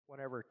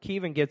Whenever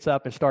Kevin gets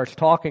up and starts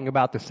talking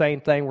about the same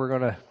thing we're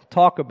going to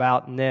talk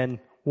about, and then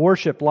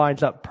worship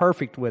lines up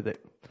perfect with it.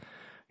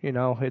 You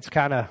know, it's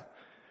kind of,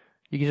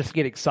 you can just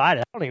get excited.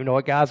 I don't even know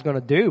what God's going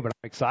to do, but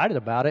I'm excited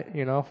about it,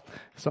 you know.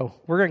 So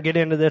we're going to get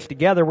into this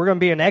together. We're going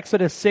to be in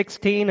Exodus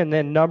 16 and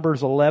then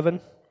Numbers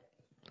 11,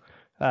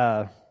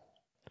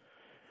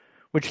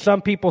 which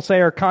some people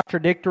say are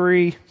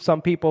contradictory.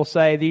 Some people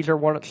say these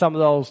are some of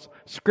those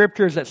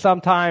scriptures that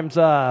sometimes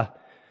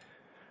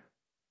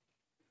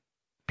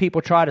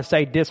people try to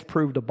say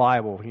disprove the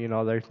Bible. You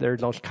know,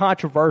 there's those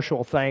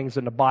controversial things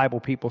in the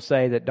Bible people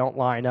say that don't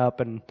line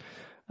up, and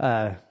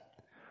I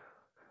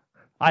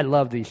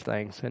love these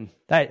things. And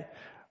that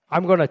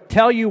I'm going to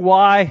tell you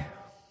why.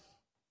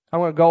 I'm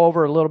going to go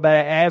over a little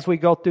bit as we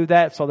go through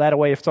that, so that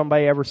way if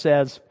somebody ever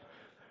says,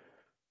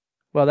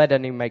 well, that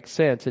doesn't even make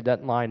sense, it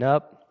doesn't line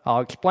up,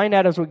 I'll explain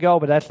that as we go,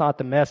 but that's not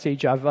the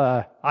message.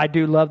 I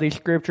do love these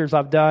scriptures.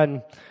 I've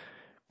done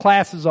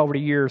classes over the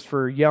years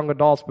for young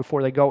adults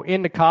before they go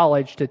into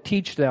college to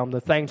teach them the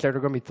things that are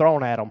going to be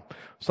thrown at them.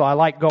 So I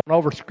like going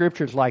over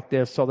scriptures like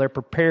this so they're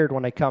prepared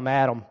when they come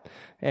at them.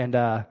 And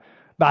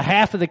about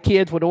half of the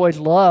kids would always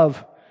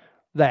love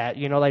that.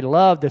 You know, they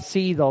love to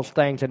see those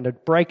things and to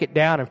break it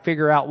down and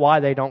figure out why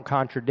they don't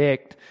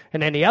contradict.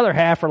 And then the other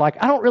half are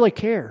like, I don't really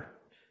care.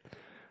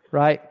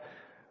 Right?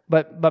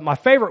 But my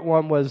favorite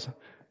one was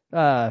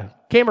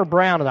Cameron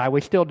Brown and I, we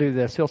still do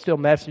this. He'll still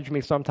message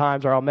me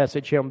sometimes, or I'll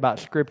message him about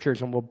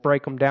scriptures and we'll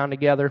break them down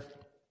together.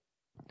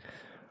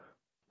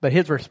 But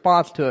his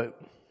response to it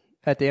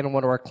at the end of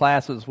one of our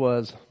classes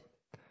was,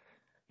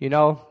 you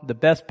know, the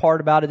best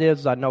part about it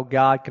is I know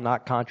God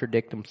cannot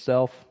contradict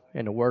himself,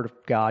 and the Word of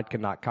God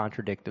cannot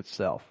contradict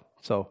itself.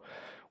 So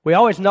we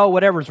always know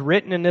whatever's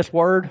written in this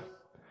Word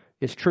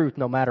is truth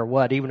no matter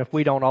what, even if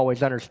we don't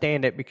always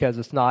understand it because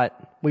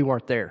we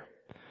weren't there.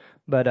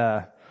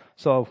 But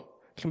so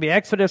it's going to be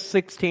Exodus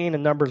 16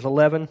 and Numbers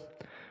 11.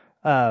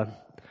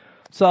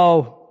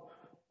 So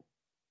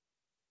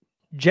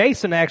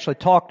Jason actually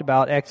talked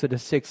about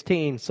Exodus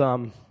 16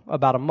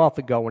 about a month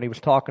ago when he was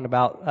talking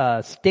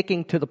about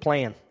sticking to the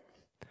plan.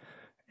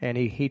 And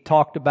he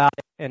talked about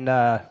it, and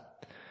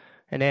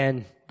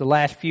then the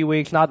last few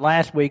weeks, not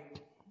last week,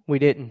 we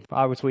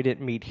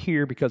didn't meet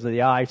here because of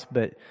the ice,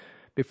 but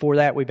before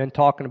that we've been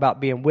talking about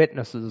being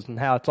witnesses and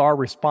how it's our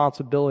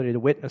responsibility to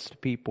witness to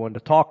people and to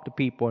talk to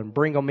people and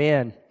bring them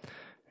in.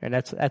 And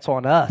that's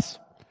on us.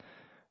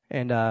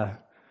 And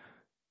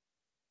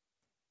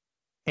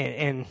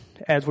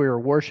as we were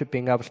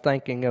worshiping, I was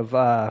thinking of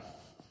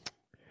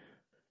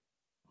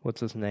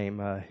what's his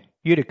name?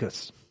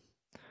 Eutychus.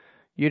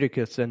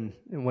 Eutychus, and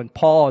when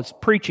Paul is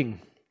preaching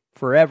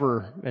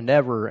forever and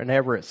ever and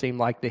ever, it seemed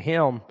like to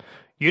him,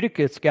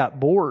 Eutychus got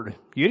bored.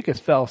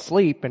 Eutychus fell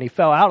asleep and he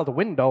fell out of the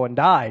window and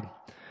died.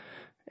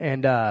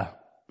 And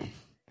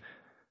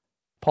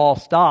Paul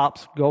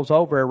stops, goes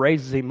over,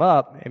 raises him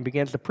up, and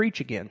begins to preach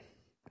again.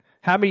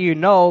 How many of you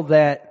know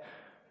that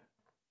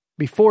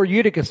before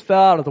Eutychus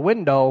fell out of the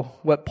window,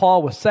 what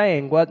Paul was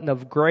saying wasn't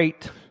of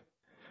great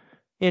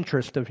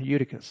interest of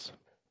Eutychus?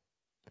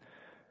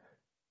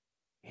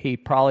 He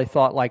probably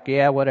thought like,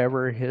 yeah,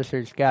 whatever,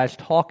 this guy's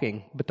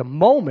talking. But the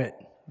moment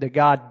that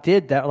God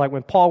did that, like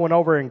when Paul went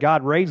over and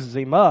God raises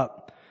him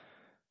up,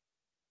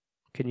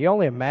 can you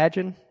only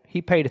imagine?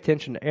 He paid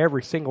attention to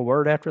every single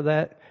word after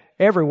that.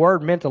 Every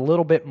word meant a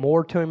little bit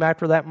more to him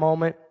after that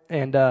moment.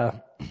 And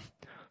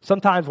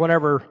sometimes we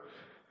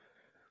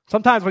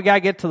got to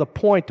get to the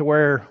point to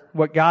where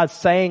what God's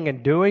saying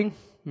and doing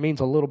means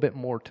a little bit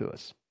more to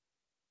us.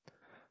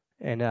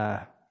 And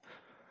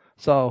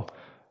so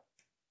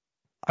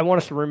I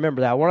want us to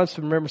remember that. I want us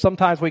to remember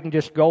sometimes we can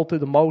just go through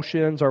the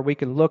motions, or we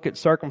can look at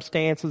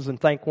circumstances and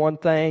think one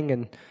thing.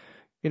 And,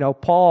 you know,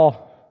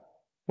 Paul,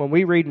 when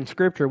we read in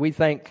Scripture, we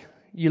think,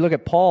 you look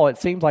at Paul, it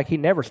seems like he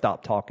never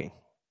stopped talking.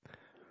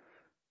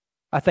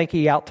 I think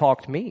he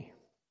out-talked me.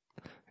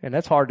 And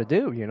that's hard to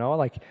do, you know.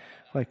 Like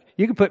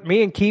you could put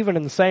me and Kevin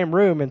in the same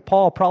room and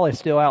Paul probably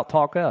still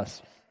out-talk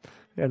us.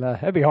 And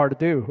that'd be hard to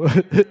do.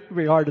 It'd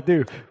be hard to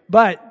do.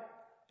 But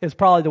it's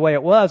probably the way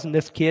it was, and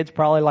this kid's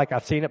probably like,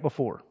 I've seen it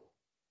before.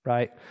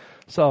 Right?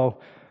 So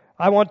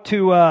I want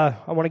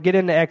to get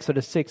into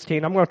Exodus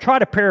 16. I'm going to try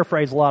to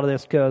paraphrase a lot of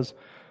this because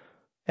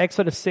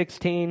Exodus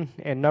 16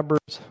 and Numbers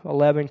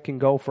 11 can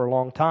go for a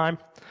long time.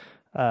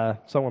 So I'm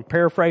going to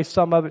paraphrase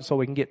some of it so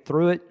we can get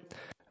through it.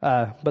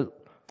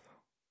 But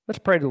let's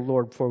pray to the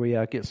Lord before we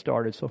get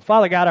started. So,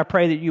 Father God, I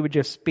pray that you would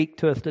just speak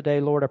to us today,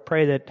 Lord. I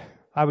pray that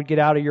I would get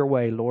out of your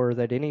way, Lord,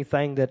 that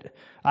anything that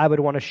I would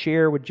want to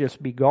share would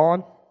just be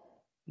gone.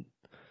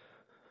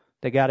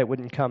 That, God, it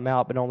wouldn't come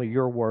out, but only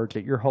your words,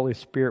 that your Holy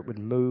Spirit would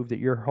move, that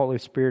your Holy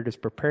Spirit is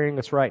preparing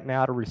us right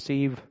now to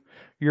receive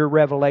your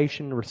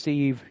revelation, to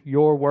receive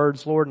your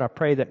words, Lord. And I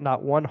pray that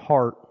not one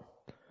heart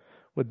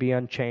would be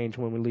unchanged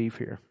when we leave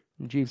here.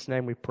 In Jesus'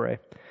 name we pray.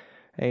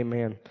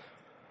 Amen.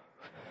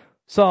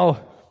 So,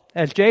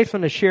 as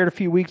Jason has shared a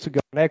few weeks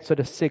ago in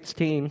Exodus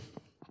 16,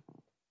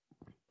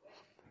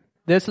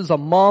 this is a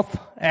month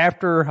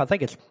after, I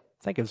think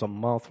it's a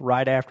month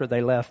right after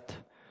they left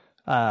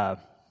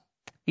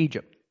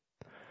Egypt.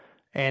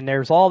 And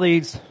there's all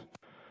these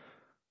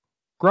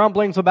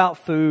grumblings about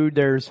food.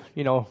 There's,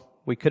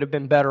 we could have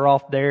been better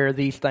off there,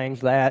 these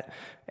things, that.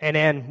 And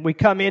then we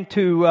come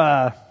into,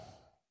 I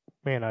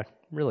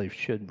really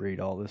should read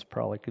all this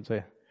probably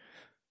because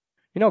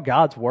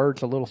God's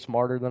word's a little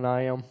smarter than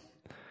I am.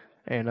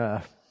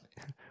 And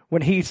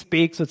when He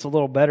speaks, it's a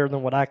little better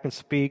than what I can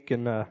speak.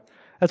 And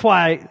that's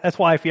why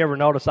if you ever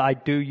notice, I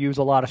do use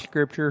a lot of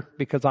Scripture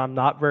because I'm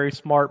not very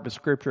smart, but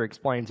Scripture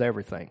explains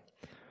everything.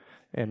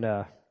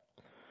 And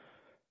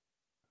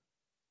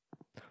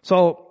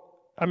so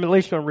I'm at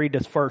least going to read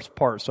this first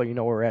part so you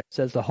know where we're at. It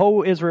says, the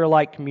whole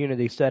Israelite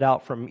community set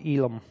out from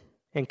Elim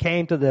and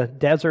came to the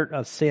desert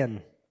of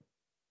Sin,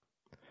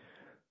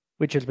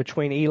 which is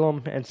between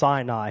Elim and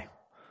Sinai,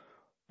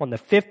 on the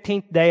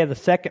 15th day of the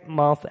second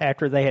month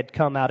after they had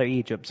come out of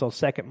Egypt. So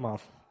second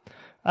month.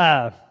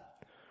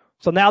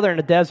 So now they're in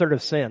the desert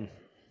of Sin.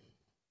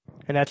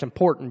 And that's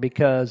important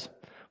because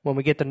when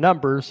we get to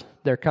Numbers,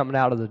 they're coming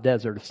out of the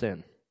desert of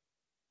Sin.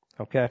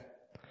 Okay?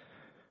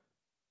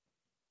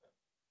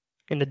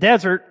 In the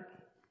desert,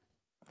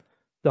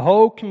 the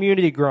whole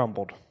community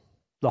grumbled.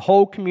 The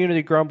whole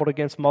community grumbled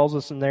against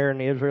Moses and there, and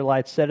the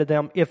Israelites said to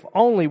them, if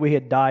only we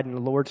had died in the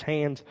Lord's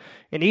hands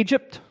in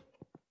Egypt.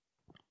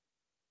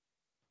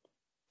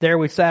 There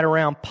we sat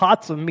around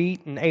pots of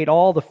meat and ate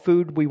all the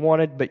food we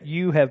wanted, but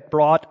you have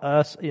brought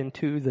us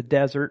into the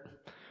desert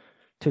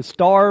to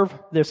starve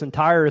this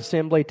entire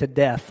assembly to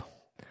death.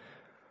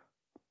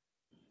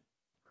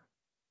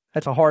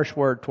 That's a harsh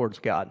word towards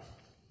God.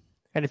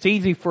 And it's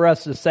easy for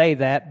us to say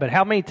that, but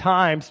how many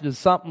times does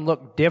something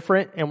look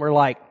different and we're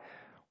like,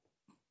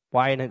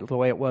 why isn't it the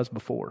way it was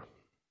before?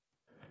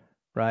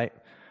 Right?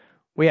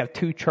 We have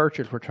two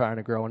churches we're trying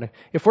to grow in.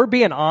 If we're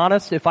being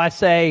honest, if I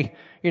say,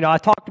 I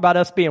talked about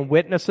us being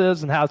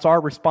witnesses and how it's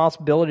our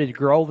responsibility to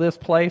grow this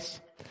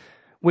place.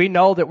 We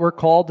know that we're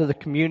called to the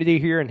community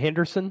here in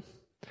Henderson.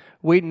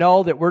 We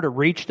know that we're to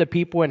reach the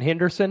people in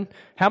Henderson.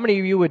 How many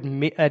of you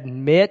would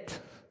admit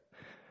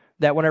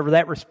that whenever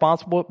that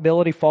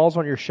responsibility falls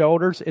on your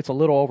shoulders, it's a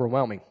little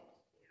overwhelming?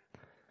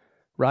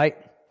 Right?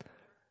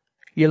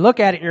 You look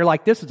at it and you're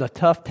like, this is a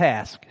tough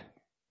task.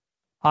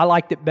 I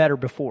liked it better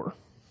before.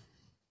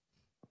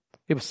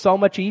 It was so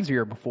much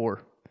easier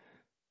before.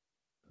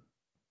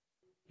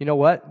 You know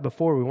what?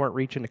 Before we weren't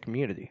reaching the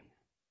community.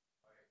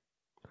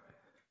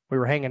 We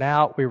were hanging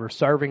out. We were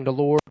serving the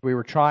Lord. We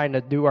were trying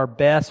to do our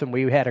best, and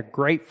we had a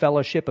great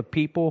fellowship of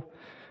people,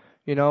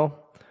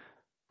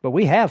 But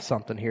we have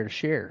something here to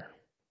share.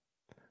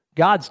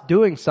 God's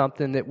doing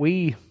something that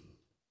we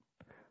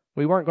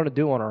weren't going to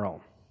do on our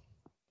own.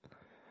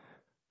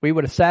 We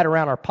would have sat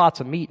around our pots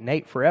of meat and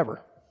ate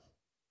forever.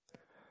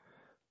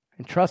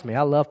 And trust me,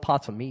 I love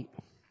pots of meat.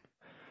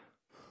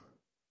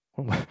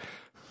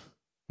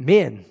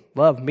 Men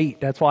love meat.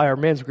 That's why our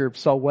men's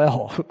group's so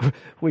well.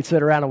 We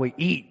sit around and we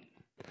eat.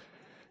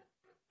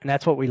 And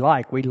that's what we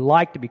like. We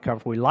like to be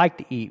comfortable. We like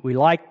to eat. We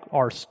like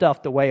our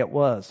stuff the way it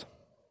was.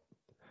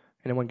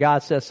 And then when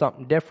God says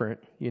something different,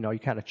 you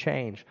kind of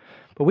change.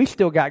 But we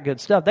still got good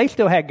stuff. They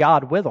still had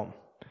God with them.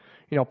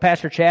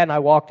 Pastor Chad and I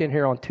walked in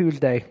here on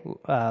Tuesday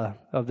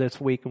of this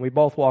week, and we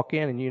both walk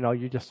in, and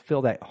you just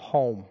feel that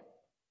home.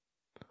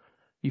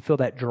 You feel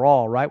that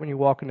draw right when you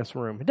walk in this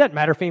room. It doesn't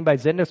matter if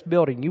anybody's in this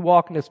building. You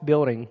walk in this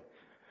building,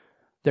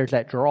 there's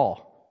that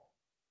draw.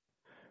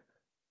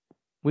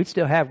 We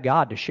still have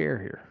God to share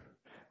here.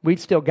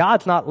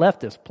 God's not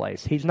left this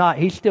place. He's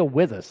still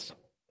with us.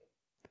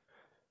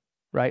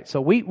 Right?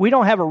 So we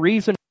don't have a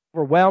reason to be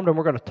overwhelmed, and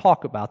we're going to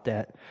talk about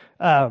that.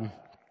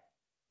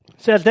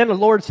 It says, then the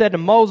Lord said to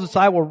Moses,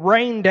 I will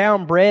rain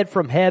down bread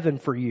from heaven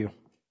for you.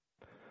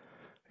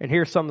 And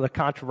here's some of the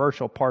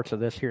controversial parts of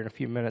this here in a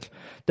few minutes.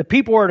 The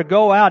people are to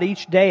go out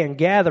each day and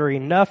gather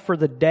enough for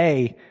the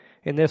day.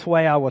 In this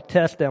way I will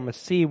test them and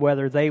see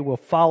whether they will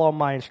follow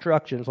my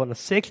instructions. On the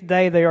sixth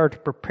day they are to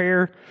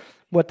prepare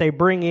what they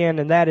bring in,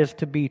 and that is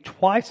to be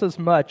twice as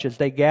much as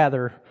they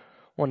gather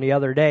on the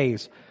other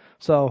days.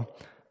 So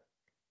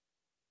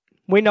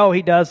we know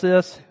He does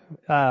this.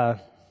 I'm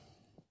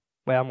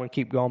going to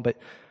keep going, but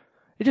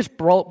it just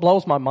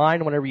blows my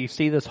mind whenever you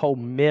see this whole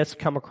mist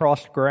come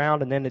across the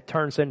ground and then it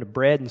turns into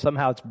bread and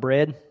somehow it's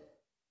bread.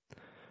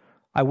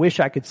 I wish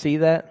I could see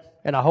that,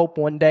 and I hope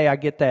one day I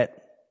get that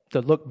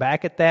to look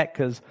back at that,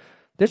 because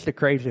this is the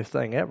craziest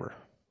thing ever.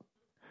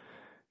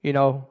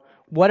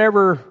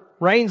 Whatever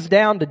rains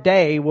down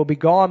today will be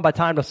gone by the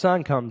time the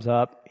sun comes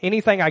up.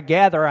 Anything I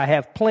gather, I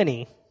have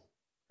plenty.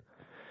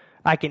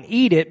 I can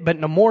eat it, but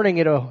in the morning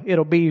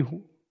it'll be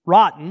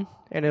rotten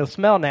and it'll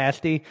smell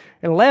nasty.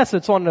 Unless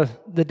it's on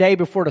the day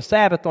before the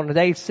Sabbath, on the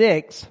day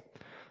 6,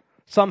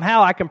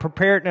 somehow I can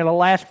prepare it and it'll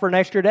last for an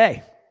extra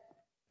day.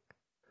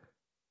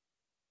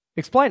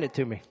 Explain it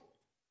to me.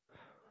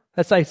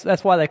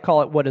 That's why they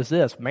call it, what is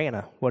this?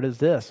 Manna. What is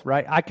this?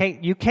 Right?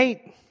 You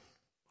can't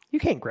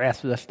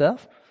grasp this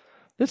stuff.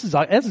 This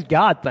is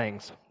God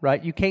things,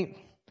 right? You can't,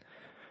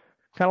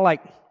 kind of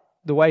like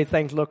the way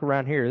things look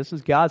around here. This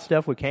is God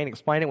stuff. We can't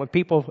explain it. When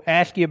people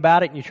ask you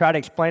about it and you try to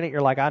explain it,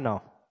 you're like, I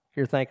know.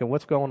 You're thinking,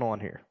 what's going on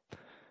here?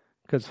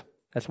 Because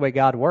That's the way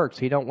God works.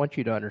 He don't want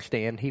you to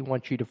understand. He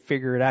wants you to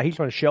figure it out. He's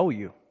going to show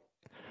you.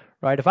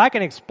 Right? If I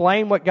can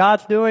explain what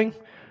God's doing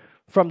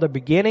from the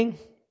beginning,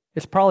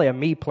 it's probably a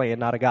me plan,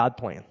 not a God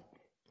plan.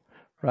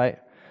 Right?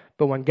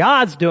 But when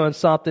God's doing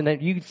something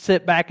that you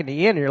sit back in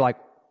the end and you're like,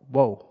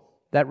 whoa,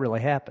 that really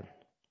happened.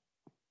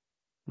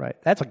 Right?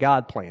 That's a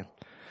God plan.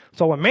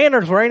 So when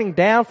manna's raining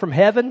down from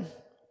heaven,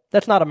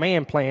 that's not a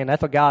man plan,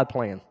 that's a God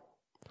plan.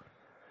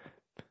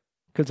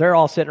 Because they're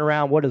all sitting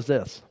around, what is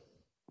this?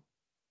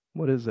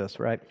 What is this,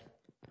 right?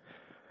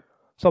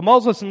 So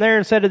Moses and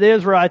Aaron said to the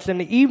Israelites, in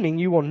the evening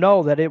you will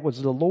know that it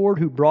was the Lord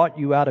who brought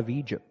you out of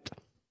Egypt.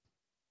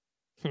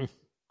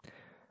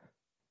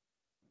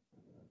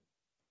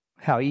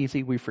 How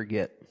easy we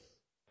forget.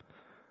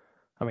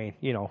 I mean,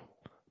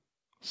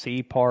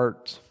 sea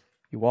parts,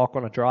 you walk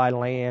on a dry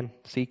land,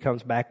 sea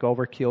comes back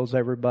over, kills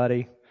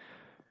everybody.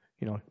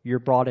 You're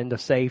brought into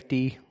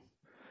safety.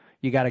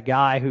 You got a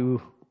guy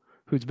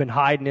who's been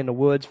hiding in the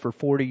woods for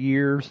 40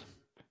 years,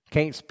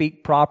 can't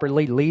speak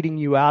properly, leading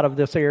you out of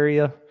this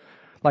area.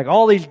 Like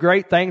all these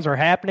great things are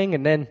happening,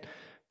 and then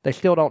they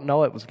still don't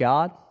know it was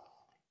God.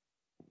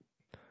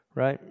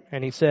 Right?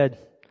 And he said,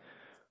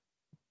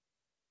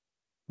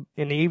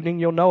 in the evening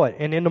you'll know it.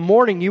 And in the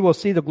morning you will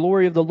see the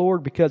glory of the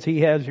Lord, because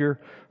he has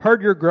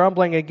heard your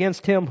grumbling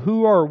against him.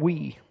 Who are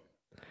we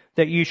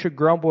that you should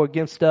grumble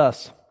against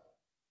us?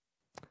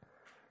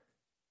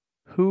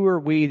 Who are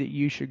we that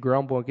you should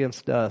grumble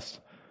against us?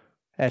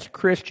 As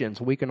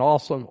Christians, we can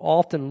also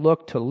often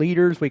look to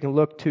leaders. We can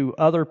look to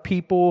other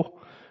people.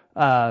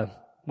 We'll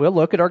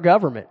look at our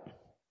government.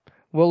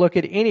 We'll look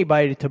at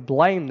anybody to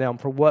blame them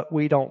for what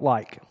we don't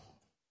like.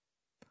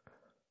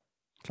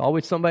 It's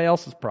always somebody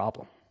else's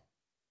problem.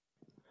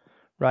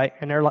 Right?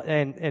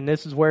 And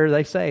this is where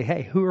they say,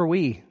 hey, who are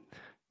we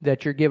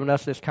that you're giving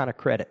us this kind of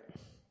credit?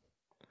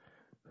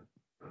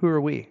 Who are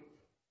we?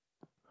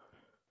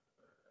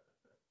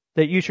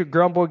 That you should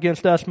grumble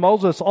against us.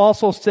 Moses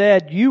also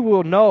said, you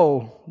will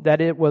know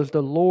that it was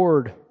the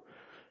Lord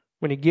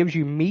when he gives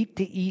you meat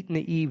to eat in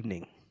the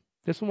evening.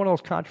 This is one of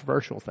those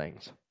controversial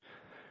things.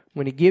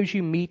 When he gives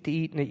you meat to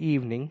eat in the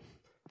evening,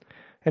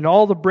 and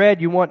all the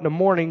bread you want in the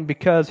morning,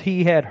 because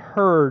he had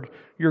heard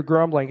your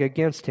grumbling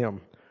against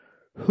him.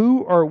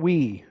 Who are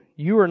we?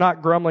 You are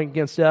not grumbling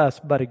against us,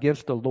 but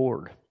against the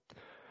Lord.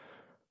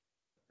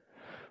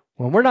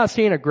 When we're not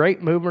seeing a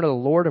great movement of the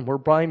Lord and we're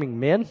blaming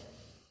men,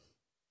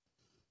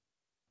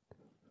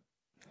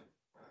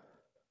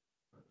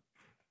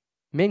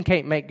 men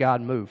can't make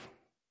God move.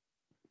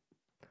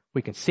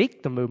 We can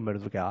seek the movement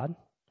of God.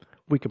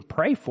 We can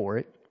pray for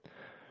it.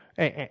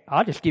 And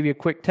I'll just give you a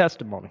quick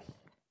testimony.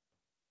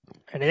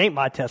 And it ain't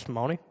my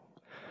testimony.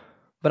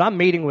 But I'm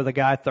meeting with a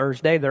guy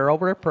Thursday. They're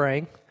over there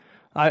praying.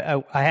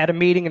 I had a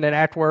meeting, and then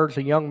afterwards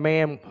a young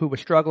man who was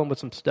struggling with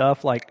some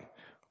stuff, like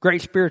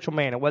great spiritual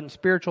man. It wasn't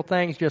spiritual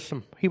things,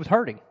 he was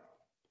hurting.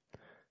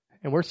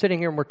 And we're sitting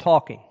here and we're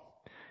talking.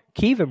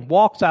 Kevin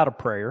walks out of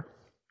prayer,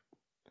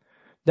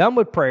 done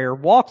with prayer,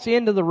 walks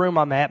into the room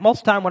I'm at. Most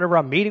of the time whenever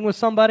I'm meeting with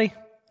somebody,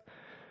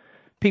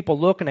 people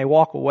look and they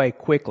walk away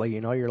quickly.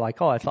 You're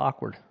like, oh, that's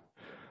awkward.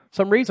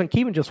 Some reason,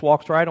 Kevin just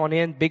walks right on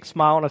in, big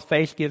smile on his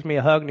face, gives me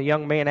a hug, and the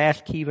young man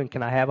asks Kevin,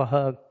 can I have a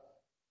hug?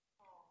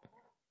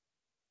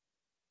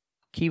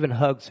 Kevin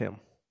hugs him.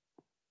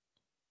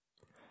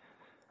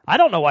 I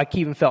don't know why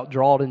Kevin felt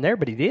drawn in there,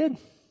 but he did.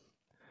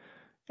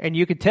 And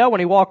you could tell when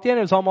he walked in,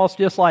 it was almost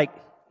just like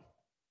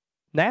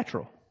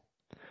natural.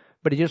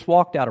 But he just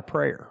walked out of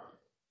prayer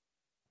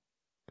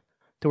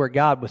to where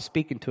God was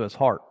speaking to his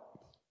heart.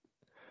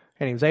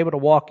 And he was able to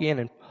walk in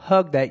and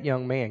hug that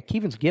young man.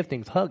 Kevin's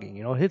gifting is hugging.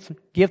 His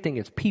gifting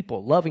is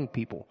people, loving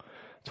people.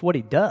 It's what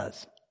he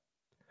does.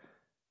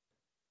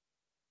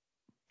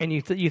 And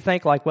you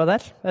think like, well,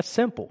 that's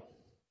simple.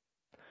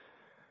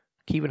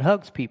 Kevin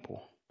hugs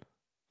people.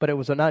 But it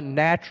was an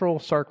unnatural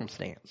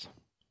circumstance.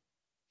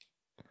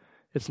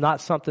 It's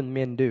not something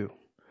men do.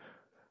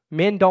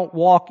 Men don't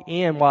walk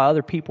in while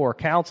other people are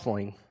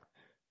counseling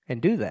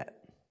and do that.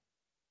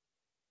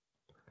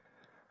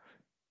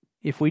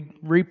 If we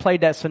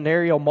replayed that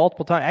scenario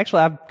multiple times,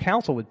 actually I've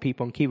counseled with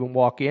people and Kevin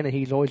walk in and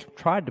he's always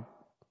tried to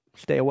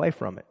stay away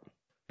from it.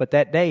 But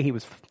that day he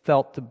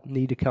felt the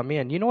need to come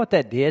in. You know what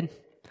that did?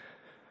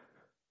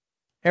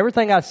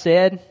 Everything I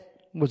said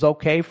was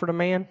okay for the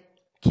man.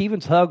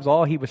 Kevin's hugs,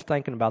 all he was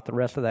thinking about the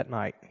rest of that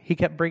night. He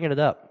kept bringing it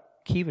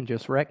up. Kevin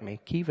just wrecked me.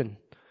 Kevin,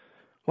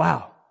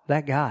 wow,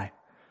 that guy.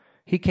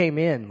 He came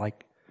in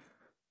like,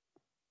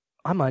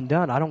 I'm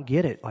undone. I don't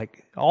get it.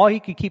 Like, all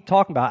he could keep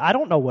talking about, I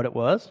don't know what it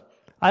was.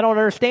 I don't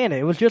understand it.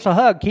 It was just a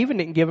hug. Kevin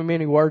didn't give him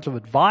any words of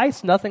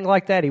advice, nothing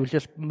like that. He was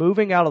just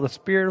moving out of the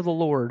Spirit of the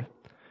Lord.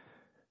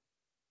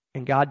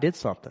 And God did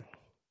something.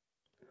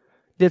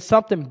 Did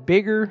something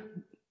bigger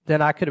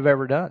than I could have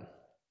ever done.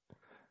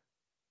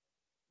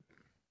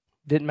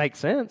 Didn't make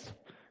sense.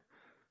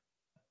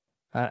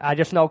 I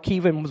just know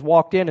Kevin was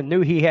walked in and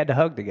knew he had to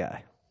hug the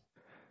guy.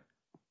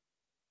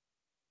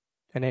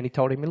 And then he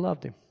told him he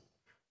loved him.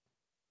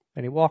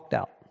 And he walked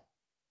out.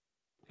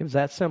 It was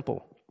that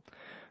simple.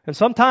 And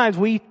sometimes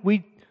we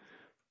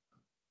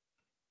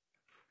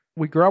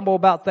we grumble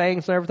about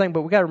things and everything,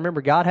 but we got to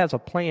remember God has a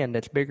plan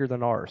that's bigger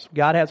than ours.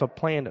 God has a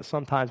plan that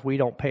sometimes we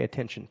don't pay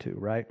attention to,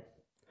 right?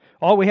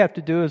 All we have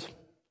to do is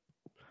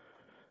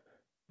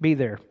be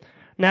there.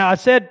 Now, I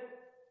said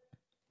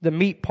the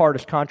meat part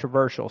is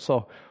controversial.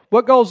 So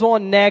what goes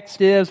on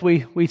next is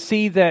we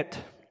see that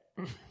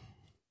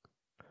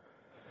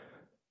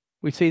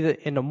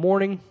in the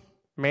morning,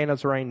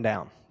 manna's rained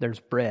down. There's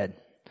bread.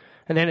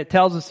 And then it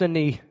tells us in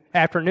the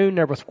afternoon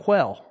there was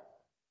quail.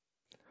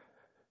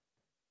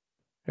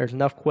 There's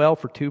enough quail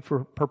for two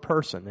per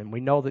person. And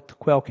we know that the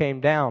quail came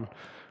down.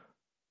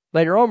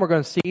 Later on, we're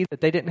going to see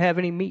that they didn't have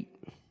any meat.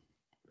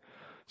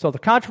 So the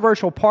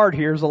controversial part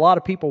here is a lot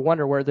of people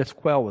wonder where this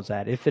quail was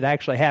at, if it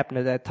actually happened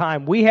at that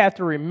time. We have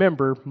to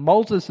remember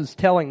Moses is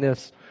telling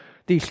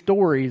these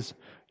stories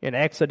in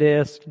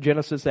Exodus,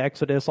 Genesis,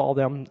 Exodus, all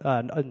them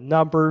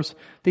Numbers.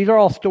 These are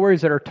all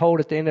stories that are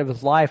told at the end of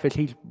his life as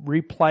he's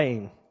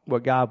replaying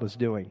what God was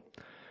doing.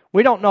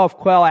 We don't know if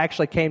quail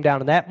actually came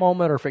down in that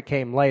moment or if it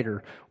came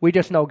later. We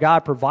just know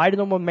God provided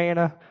them with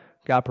manna.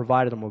 God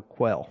provided them with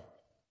quail.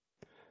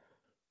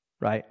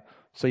 Right?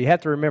 So you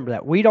have to remember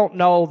that. We don't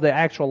know the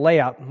actual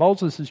layout.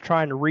 Moses is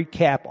trying to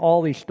recap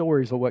all these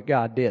stories of what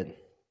God did.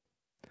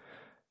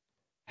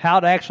 How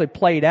it actually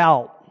played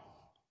out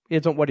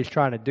isn't what he's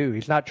trying to do.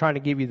 He's not trying to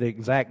give you the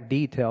exact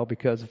detail,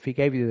 because if he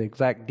gave you the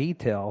exact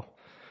detail,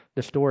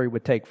 the story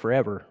would take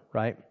forever,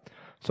 right?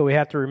 So we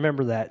have to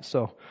remember that.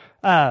 So,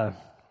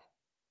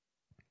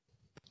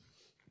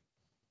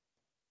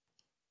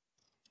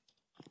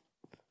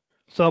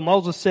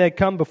 Moses said,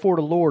 "Come before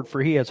the Lord, for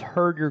he has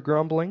heard your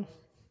grumbling."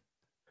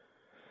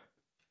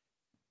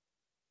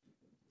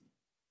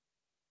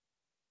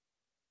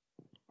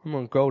 I'm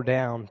going to go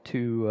down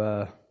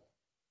to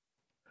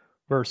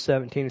verse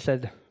 17. It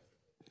said,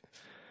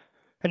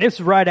 and this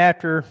is right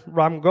after,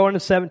 I'm going to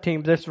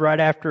 17, but this is right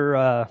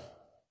after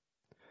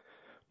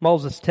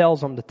Moses tells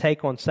them to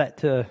take on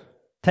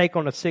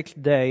the sixth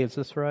day. Is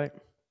this right?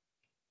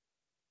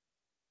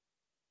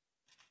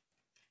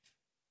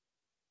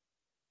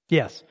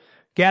 Yes.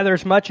 Gather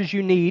as much as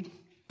you need.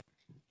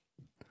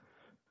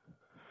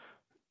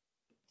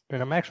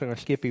 And I'm actually going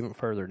to skip even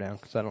further down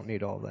because I don't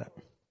need all that.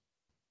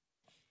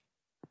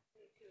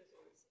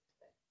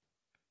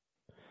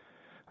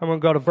 I'm going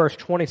to go to verse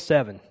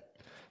 27.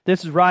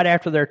 This is right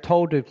after they're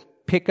told to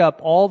pick up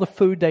all the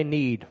food they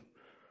need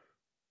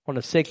on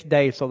the sixth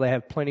day so they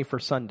have plenty for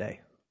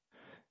Sunday.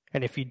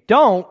 And if you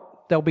don't,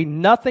 there'll be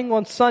nothing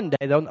on Sunday,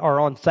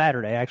 or on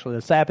Saturday, actually,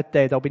 the Sabbath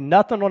day. There'll be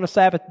nothing on the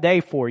Sabbath day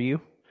for you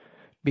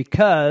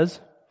because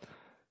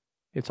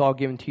it's all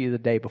given to you the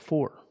day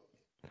before.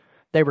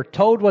 They were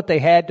told what they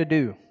had to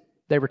do.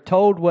 They were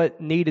told what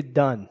needed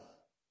done.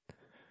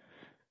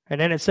 And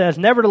then it says,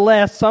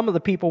 nevertheless, some of the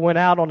people went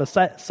out on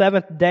the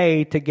seventh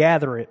day to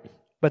gather it,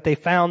 but they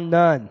found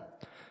none.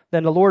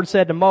 Then the Lord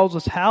said to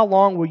Moses, how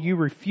long will you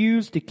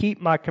refuse to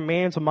keep my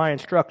commands and my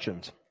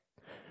instructions?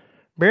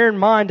 Bear in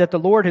mind that the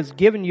Lord has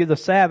given you the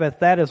Sabbath.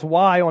 That is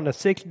why on the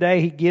sixth day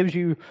he gives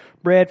you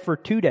bread for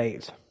 2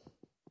 days.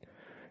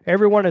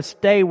 Everyone is to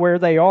stay where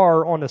they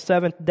are on the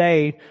seventh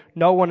day.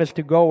 No one is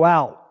to go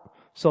out.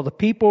 So the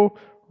people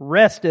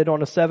rested on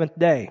the seventh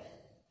day.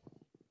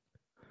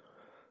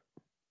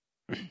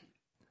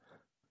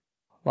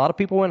 A lot of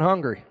people went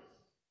hungry.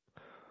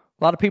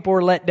 A lot of people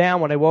were let down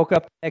when they woke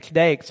up the next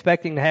day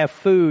expecting to have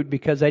food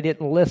because they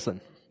didn't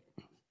listen.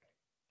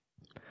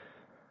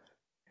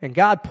 And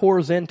God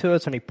pours into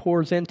us and he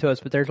pours into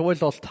us, but there's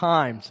always those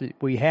times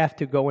that we have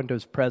to go into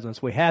his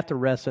presence. We have to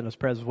rest in his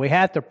presence. We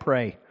have to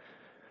pray.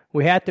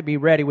 We have to be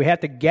ready. We have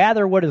to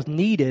gather what is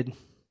needed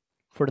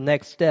for the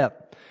next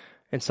step.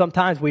 And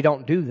sometimes we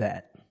don't do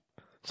that.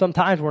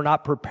 Sometimes we're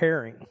not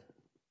preparing.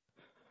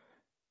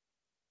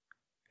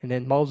 And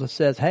then Moses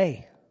says,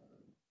 hey,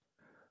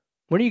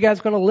 when are you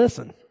guys going to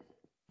listen?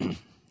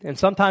 And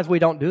sometimes we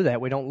don't do that.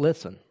 We don't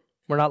listen.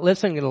 We're not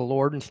listening to the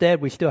Lord.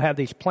 Instead, we still have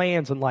these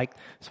plans and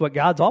it's what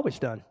God's always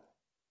done.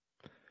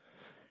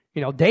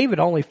 You know, David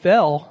only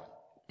fell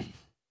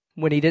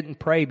when he didn't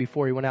pray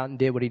before he went out and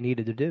did what he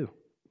needed to do.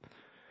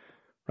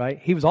 Right?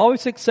 He was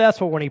always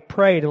successful when he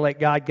prayed and let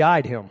God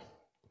guide him.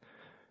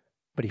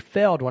 But he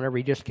failed whenever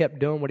he just kept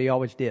doing what he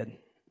always did.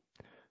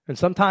 And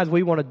sometimes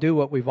we want to do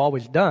what we've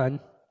always done.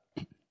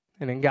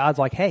 And then God's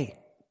like, hey,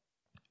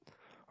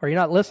 are you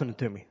not listening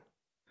to me?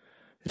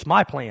 It's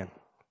my plan.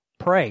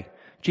 Pray.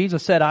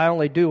 Jesus said, I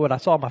only do what I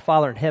saw my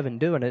Father in heaven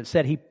do. And it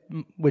said he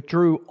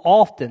withdrew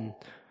often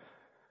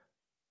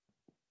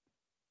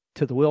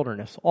to the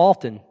wilderness,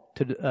 often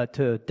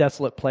to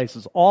desolate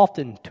places,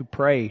 often to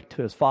pray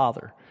to his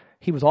Father.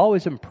 He was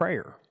always in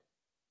prayer.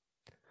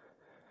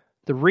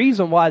 The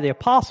reason why the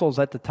apostles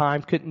at the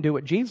time couldn't do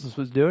what Jesus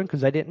was doing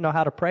because they didn't know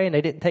how to pray and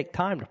they didn't take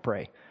time to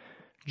pray.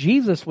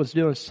 Jesus was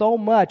doing so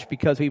much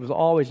because he was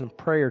always in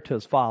prayer to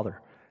his Father.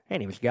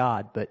 And he was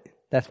God, but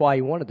that's why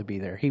he wanted to be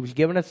there. He was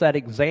giving us that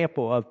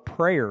example of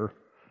prayer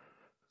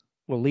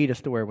will lead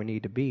us to where we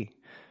need to be.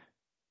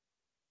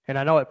 And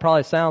I know it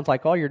probably sounds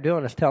like all you're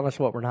doing is telling us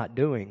what we're not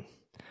doing.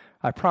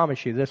 I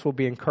promise you this will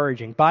be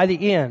encouraging. By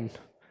the end,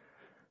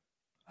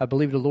 I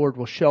believe the Lord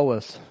will show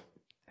us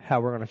how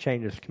we're going to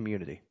change this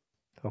community.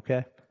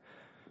 Okay?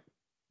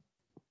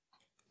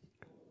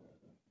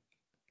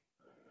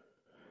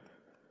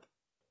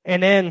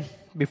 And then,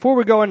 before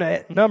we go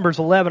into Numbers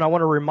 11, I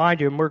want to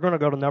remind you, and we're going to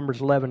go to Numbers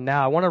 11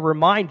 now, I want to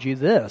remind you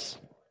this.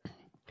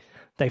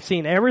 They've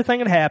seen everything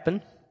that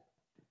happened.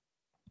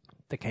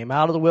 They came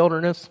out of the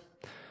wilderness.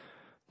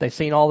 They've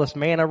seen all this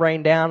manna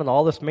rain down, and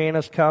all this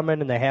manna's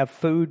coming, and they have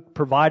food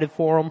provided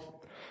for them.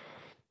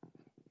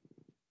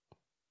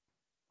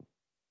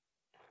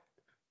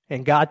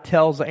 And God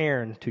tells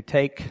Aaron to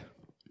take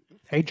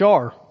a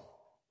jar,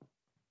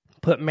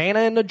 put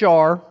manna in the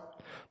jar,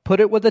 put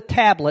it with the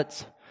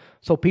tablets,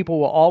 so people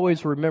will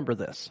always remember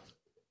this.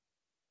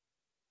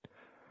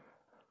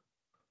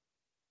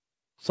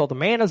 So the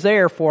manna's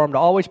there for them to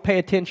always pay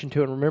attention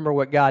to and remember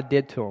what God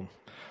did to them.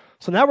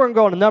 So now we're going to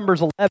go into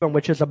Numbers 11,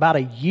 which is about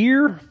a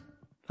year,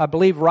 I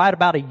believe right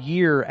about a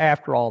year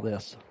after all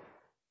this.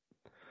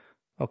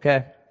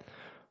 Okay?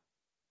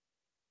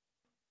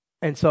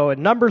 And so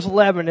in Numbers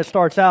 11, it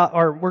starts out,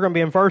 or we're going to be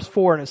in verse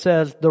 4, and it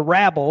says, the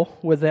rabble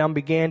with them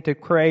began to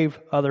crave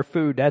other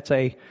food. That's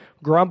a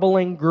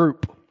grumbling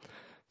group.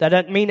 That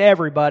doesn't mean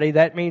everybody.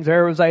 That means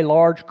there was a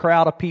large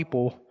crowd of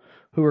people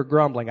who were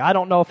grumbling. I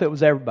don't know if it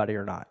was everybody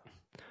or not.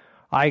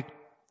 I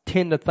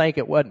tend to think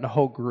it wasn't the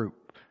whole group.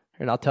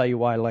 And I'll tell you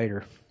why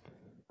later.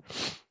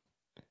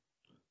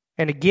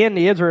 And again,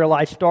 the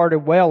Israelites started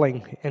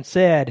wailing and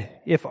said,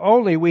 if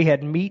only we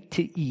had meat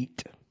to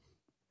eat.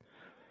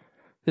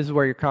 This is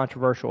where your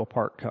controversial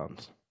part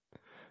comes.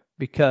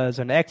 Because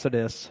in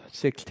Exodus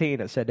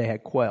 16, it said they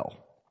had quail.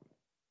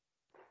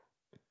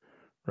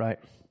 Right?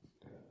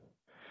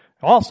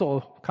 Also,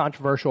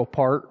 controversial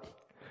part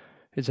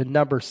is in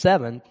Numbers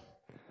 7.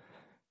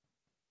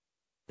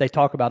 They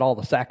talk about all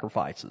the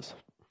sacrifices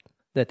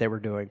that they were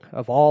doing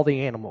of all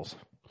the animals.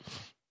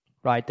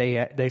 Right?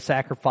 They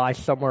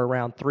sacrificed somewhere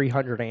around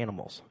 300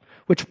 animals,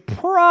 which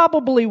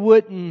probably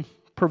wouldn't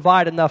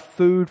provide enough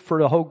food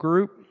for the whole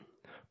group,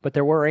 but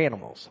there were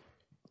animals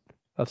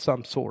of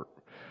some sort.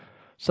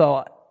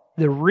 So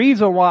the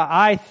reason why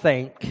I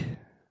think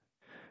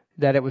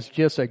that it was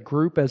just a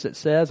group, as it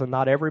says, and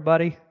not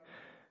everybody,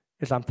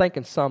 is I'm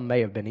thinking some may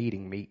have been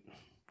eating meat.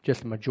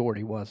 Just the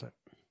majority wasn't.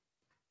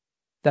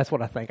 That's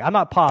what I think. I'm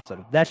not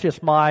positive. That's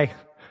just my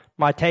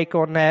take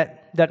on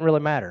that. Doesn't really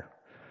matter.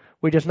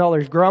 We just know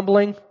there's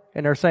grumbling,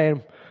 and they're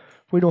saying,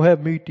 we don't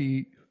have meat to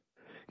eat,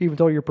 even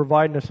though you're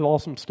providing us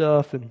awesome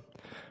stuff, and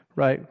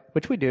right,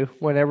 which we do.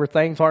 Whenever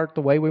things aren't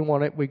the way we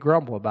want it, we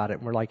grumble about it,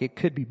 and we're like, it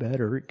could be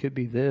better, it could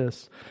be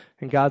this.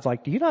 And God's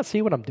like, do you not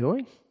see what I'm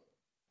doing?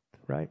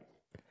 Right?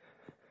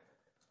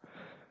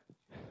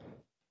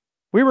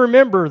 We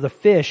remember the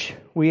fish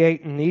we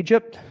ate in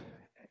Egypt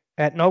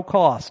at no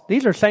cost.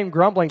 These are the same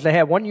grumblings they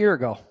had 1 year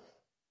ago.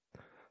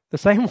 The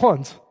same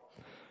ones.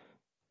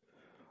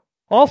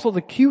 Also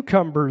the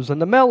cucumbers and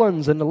the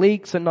melons and the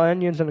leeks and the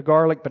onions and the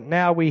garlic, but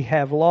now we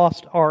have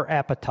lost our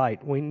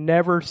appetite. We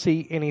never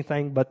see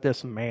anything but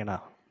this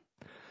manna.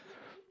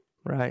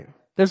 Right?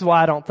 This is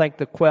why I don't think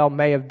the quail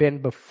may have been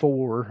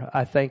before.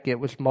 I think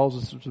it was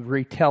Moses'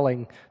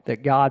 retelling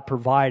that God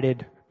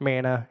provided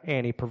manna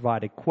and he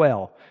provided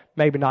quail.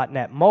 Maybe not in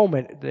that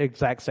moment at the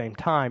exact same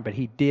time, but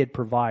he did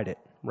provide it,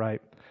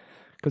 right?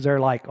 Because they're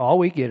like, all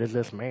we get is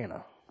this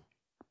manna.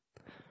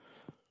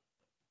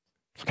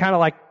 It's kind of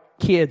like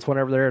kids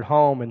whenever they're at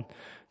home and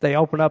they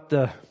open up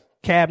the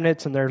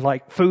cabinets and there's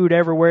like food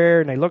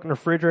everywhere, and they look in the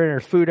refrigerator and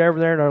there's food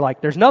everywhere, and they're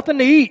like, there's nothing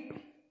to eat.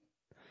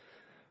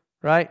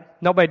 Right?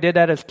 Nobody did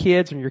that as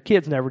kids, and your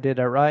kids never did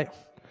that, right?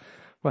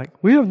 Like,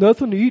 we have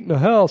nothing to eat in the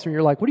house. And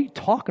you're like, what are you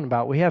talking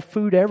about? We have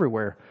food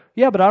everywhere.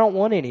 Yeah, but I don't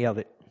want any of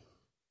it.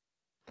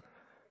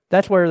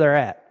 That's where they're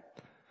at.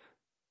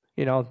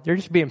 You know, they're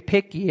just being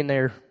picky, and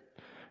they're,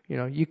 you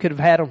know, you could have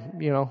had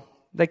them, you know,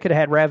 they could have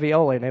had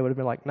ravioli, and they would have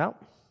been like, no.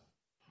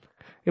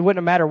 It wouldn't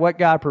have mattered what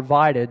God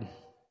provided.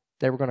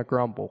 They were going to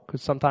grumble,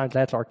 because sometimes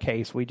that's our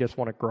case. We just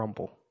want to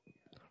grumble.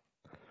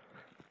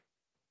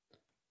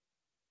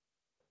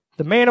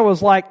 The manna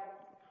was like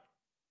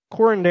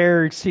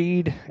coriander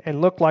seed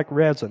and looked like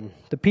resin.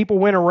 The people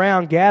went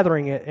around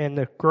gathering it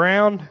and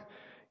ground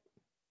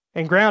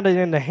it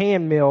in the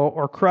hand mill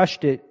or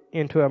crushed it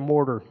into a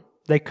mortar.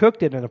 They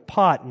cooked it in a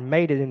pot and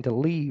made it into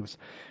leaves,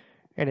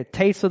 and it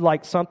tasted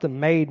like something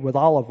made with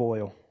olive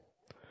oil.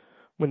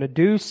 When the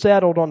dew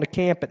settled on the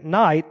camp at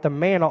night, the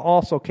manna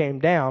also came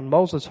down.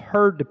 Moses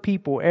heard the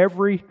people,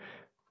 every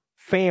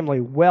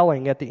family,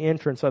 wailing at the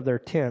entrance of their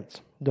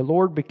tents. The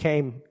Lord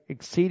became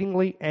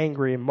exceedingly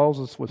angry, and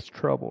Moses was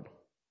troubled.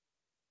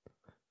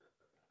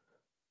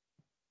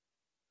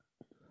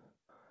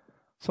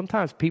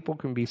 Sometimes people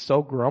can be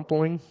so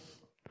grumbling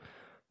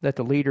that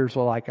the leaders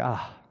are like,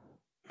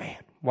 man,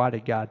 why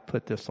did God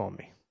put this on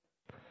me?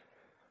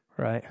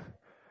 Right?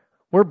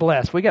 We're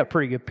blessed. We got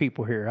pretty good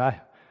people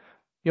here.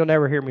 You'll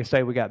never hear me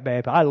say we got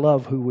bad, but I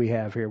love who we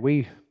have here.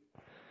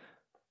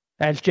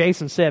 As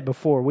Jason said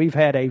before, we've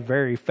had a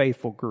very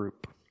faithful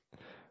group.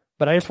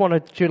 But I just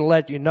wanted you to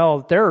let you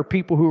know that there are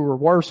people who were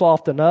worse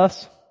off than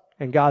us,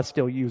 and God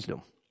still used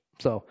them.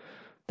 So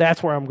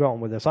that's where I'm going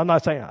with this. I'm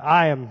not saying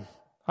I'm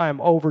I am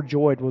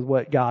overjoyed with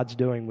what God's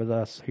doing with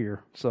us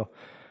here. So,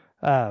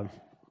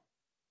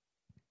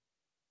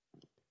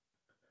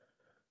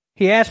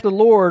 he asked the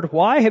Lord,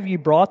 "Why have you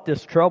brought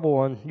this trouble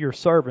on your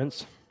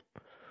servants?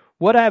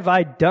 What have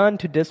I done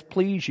to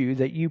displease you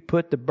that you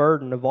put the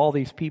burden of all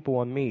these people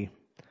on me?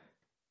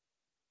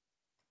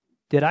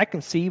 Did I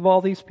conceive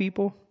all these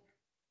people?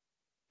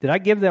 Did I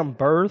give them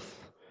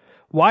birth?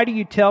 Why do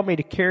you tell me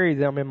to carry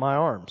them in my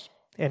arms?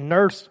 As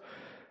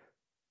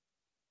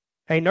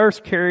a nurse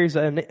carries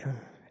an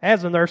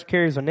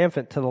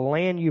infant to the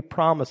land you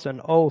promised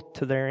an oath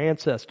to their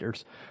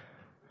ancestors."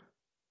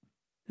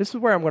 This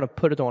is where I'm going to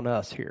put it on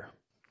us here.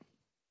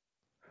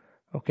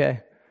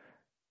 Okay?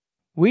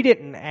 We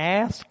didn't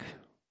ask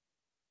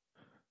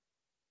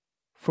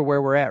for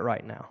where we're at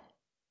right now,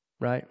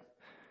 right?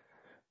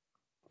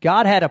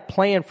 God had a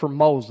plan for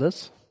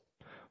Moses.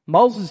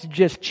 Moses is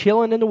just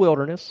chilling in the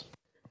wilderness,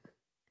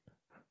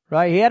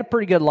 right? He had a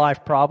pretty good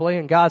life probably,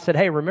 and God said,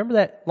 "Hey, remember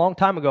that long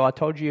time ago I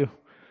showed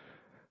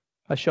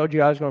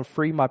you I was going to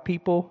free my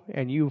people,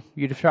 and you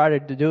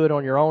decided to do it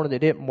on your own and it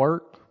didn't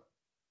work?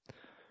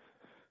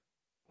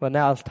 Well,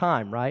 now it's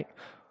time, right?"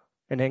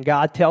 And then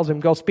God tells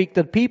him, "Go speak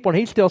to the people," and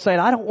he's still saying,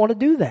 "I don't want to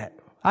do that.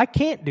 I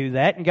can't do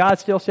that." And God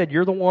still said,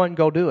 "You're the one,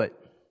 go do it."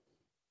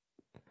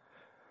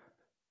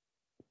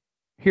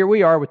 Here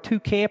we are with 2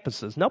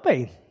 campuses.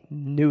 Nobody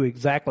knew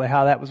exactly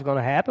how that was going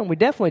to happen. We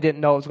definitely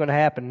didn't know it was going to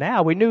happen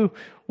now. We knew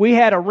we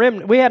had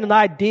an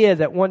idea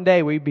that one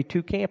day we'd be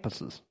 2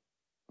 campuses.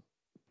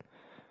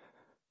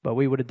 But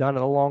we would have done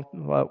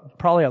it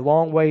probably a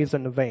long ways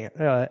in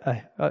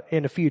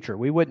the future.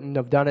 We wouldn't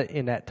have done it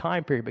in that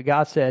time period. But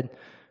God said,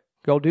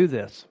 "Go do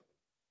this."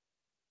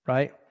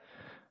 Right?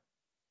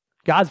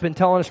 God's been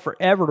telling us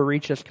forever to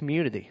reach this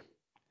community.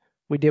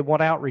 We did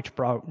one outreach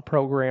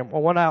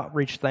one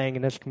outreach thing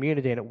in this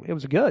community, and it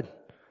was good.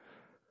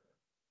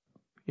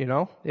 You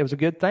know, it was a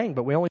good thing,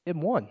 but we only did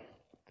one.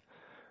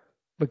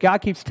 But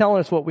God keeps telling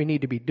us what we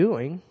need to be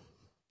doing.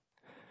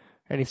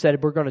 And he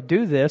said, "We're going to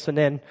do this." And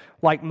then,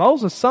 like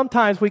Moses,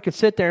 sometimes we could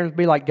sit there and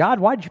be like, "God,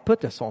 why did you put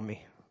this on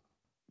me?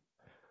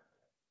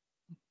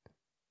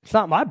 It's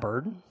not my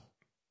burden.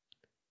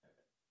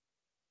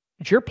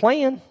 It's your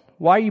plan.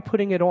 Why are you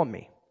putting it on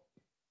me?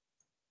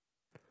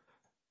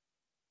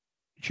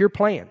 It's your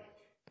plan.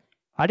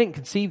 I didn't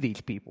conceive these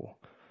people.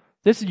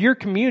 This is your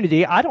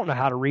community. I don't know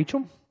how to reach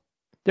them.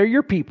 They're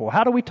your people.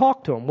 How do we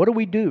talk to them? What do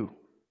we do?"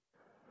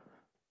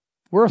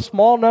 We're a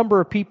small number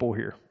of people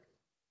here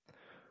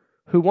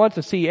who want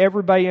to see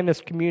everybody in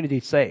this community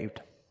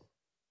saved.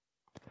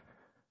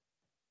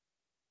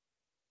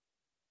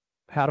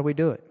 How do we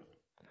do it?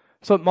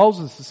 So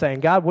Moses is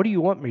saying, "God, what do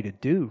you want me to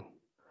do?"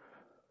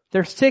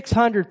 There's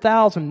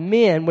 600,000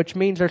 men, which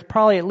means there's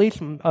probably at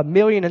least 1.5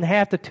 million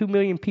to 2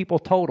 million people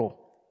total,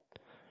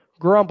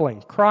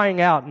 grumbling, crying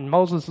out. And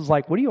Moses is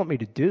like, "What do you want me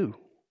to do?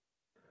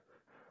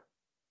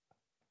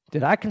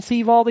 Did I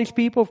conceive all these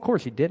people?" Of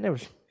course he didn't. There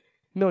was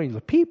millions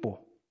of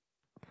people.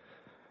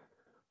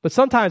 But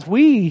sometimes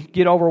we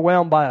get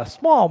overwhelmed by a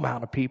small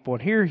amount of people,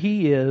 and here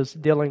he is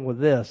dealing with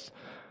this.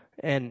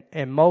 And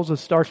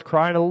Moses starts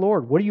crying to the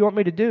Lord, "What do you want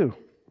me to do?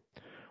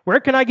 Where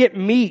can I get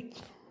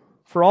meat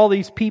for all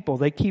these people?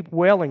 They keep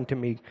wailing to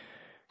me.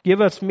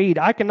 Give us meat.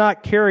 I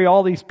cannot carry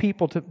all these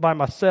people by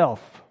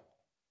myself.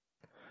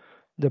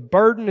 The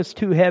burden is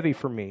too heavy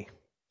for me.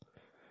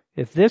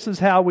 If this is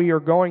how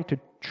you're going to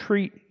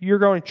treat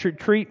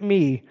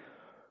me,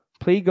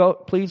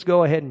 please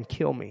go ahead and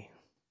kill me."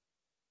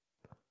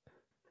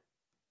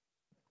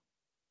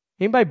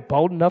 Anybody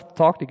bold enough to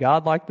talk to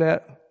God like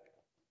that?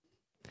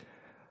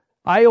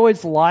 I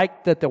always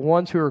like that the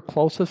ones who are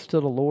closest to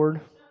the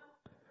Lord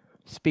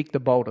speak the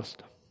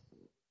boldest.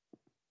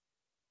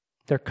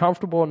 They're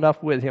comfortable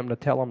enough with Him to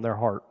tell Him their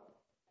heart.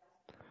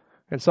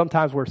 And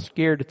sometimes we're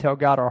scared to tell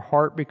God our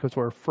heart because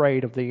we're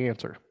afraid of the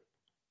answer.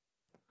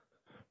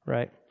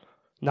 Right?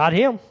 Not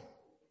Him.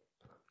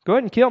 Go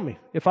ahead and kill me.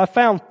 If I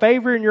found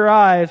favor in your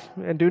eyes,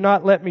 and do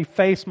not let me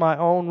face my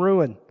own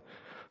ruin.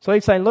 So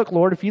he's saying, "Look,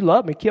 Lord, if you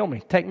love me, kill me.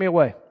 Take me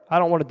away. I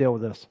don't want to deal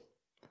with this."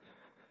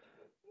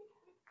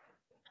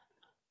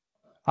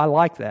 I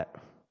like that.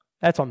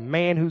 That's a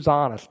man who's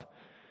honest.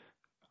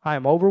 I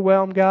am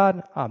overwhelmed,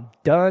 God. I'm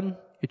done.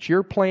 It's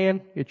your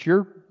plan. It's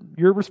your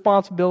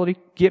responsibility.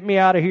 Get me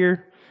out of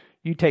here.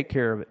 You take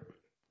care of it.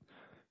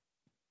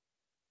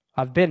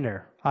 I've been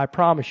there. I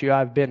promise you,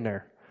 I've been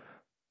there.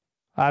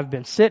 I've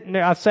been sitting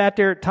there. I've sat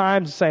there at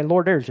times saying,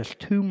 "Lord, there's just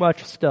too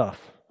much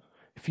stuff.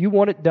 If you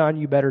want it done,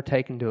 you better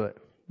take and do it,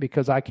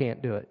 because I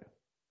can't do it."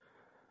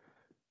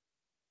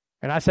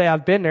 And I say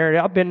I've been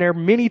there. I've been there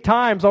many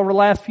times over the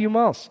last few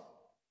months.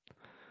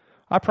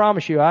 I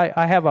promise you,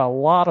 I have a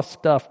lot of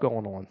stuff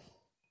going on.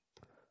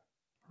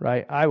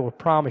 Right? I will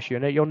promise you.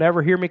 And you'll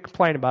never hear me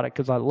complain about it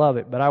because I love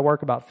it. But I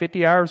work about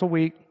 50 hours a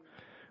week.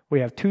 We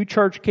have 2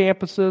 church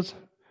campuses.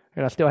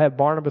 And I still have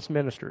Barnabas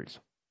Ministries.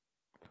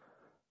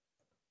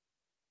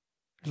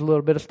 There's a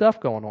little bit of stuff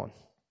going on.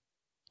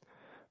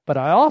 But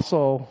I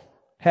also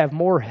have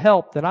more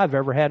help than I've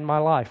ever had in my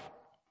life.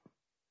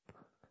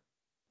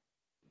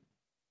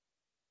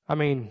 I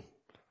mean,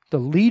 The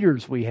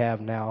leaders we have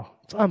now,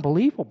 it's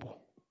unbelievable.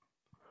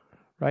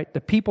 Right?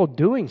 The people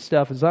doing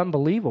stuff is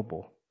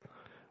unbelievable.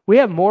 We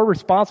have more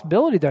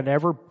responsibility than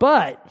ever,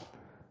 but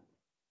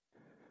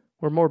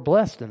we're more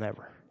blessed than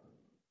ever.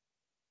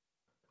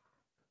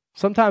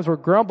 Sometimes we're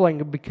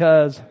grumbling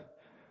because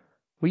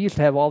we used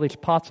to have all these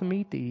pots of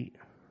meat to eat.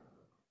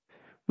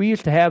 We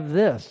used to have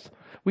this.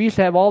 We used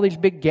to have all these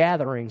big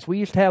gatherings. We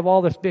used to have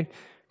all this big...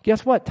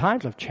 Guess what?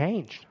 Times have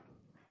changed.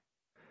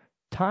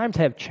 Times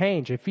have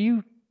changed. If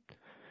you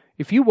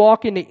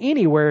walk into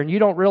anywhere and you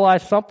don't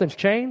realize something's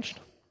changed,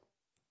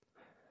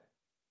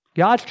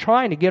 God's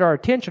trying to get our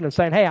attention and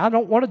saying, hey, I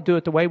don't want to do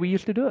it the way we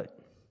used to do it.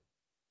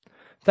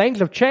 Things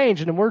have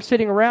changed, and we're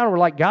sitting around and we're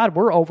like, God,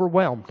 we're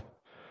overwhelmed.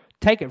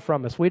 Take it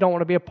from us. We don't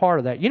want to be a part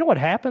of that. You know what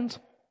happens?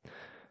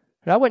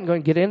 And I wasn't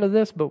going to get into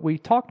this, but we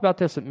talked about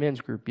this at men's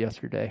group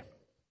yesterday.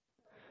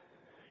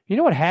 You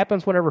know what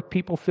happens whenever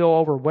people feel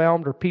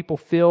overwhelmed or people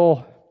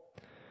feel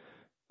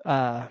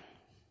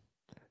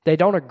they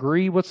don't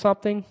agree with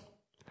something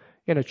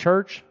in a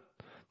church?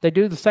 They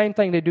do the same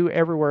thing they do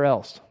everywhere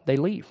else. They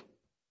leave.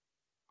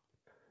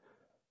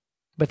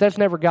 But that's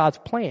never God's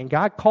plan.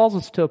 God calls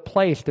us to a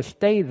place to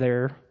stay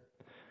there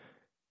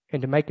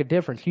and to make a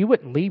difference. You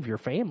wouldn't leave your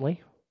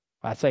family.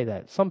 I say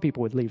that. Some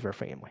people would leave their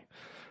family.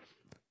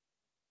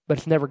 But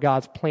it's never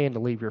God's plan to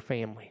leave your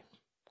family.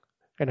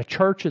 And a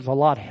church is a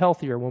lot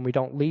healthier when we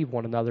don't leave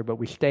one another, but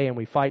we stay and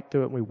we fight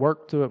through it, and we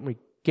work through it, and we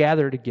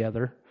gather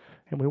together,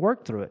 and we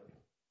work through it.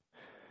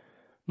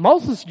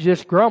 Moses is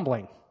just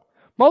grumbling.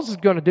 Moses is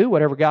going to do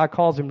whatever God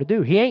calls him to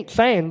do. He ain't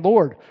saying,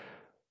 Lord,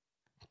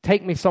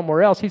 take me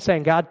somewhere else. He's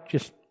saying, God,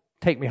 just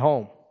take me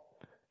home.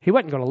 He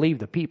wasn't going to leave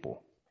the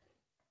people.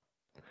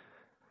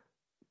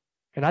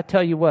 And I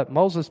tell you what,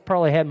 Moses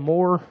probably had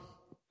more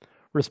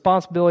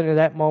responsibility in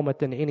that moment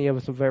than any of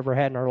us have ever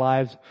had in our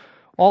lives,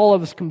 all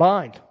of us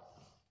combined.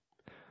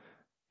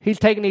 He's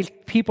taking these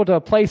people to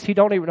a place he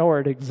don't even know where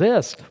it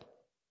exists.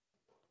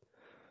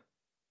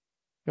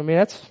 I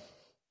mean,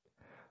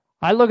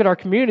 I look at our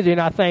community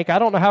and I think, I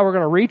don't know how we're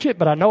going to reach it,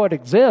 but I know it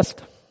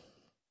exists.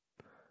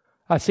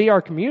 I see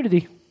our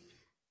community.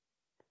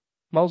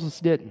 Moses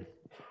didn't.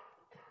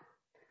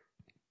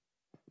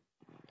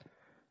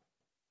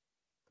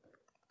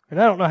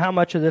 And I don't know how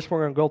much of this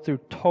we're going to go through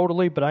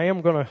totally, but I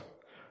am going to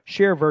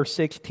share verse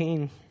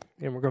 16,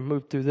 and we're going to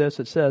move through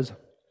this. It says,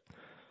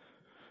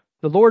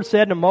 the Lord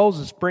said to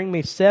Moses, bring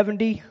me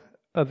 70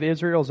 of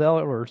Israel's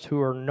elders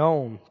who are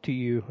known to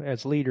you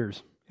as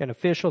leaders and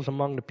officials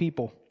among the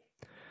people.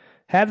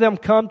 Have them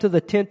come to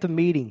the tent of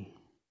meeting,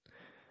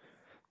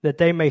 that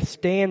they may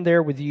stand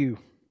there with you.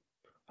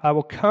 I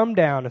will come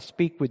down and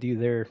speak with you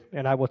there,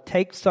 and I will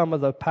take some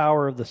of the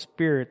power of the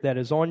Spirit that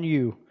is on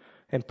you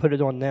and put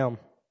it on them.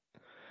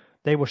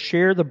 They will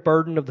share the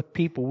burden of the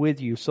people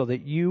with you so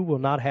that you will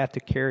not have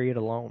to carry it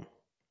alone.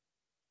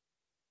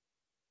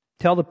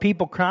 Tell the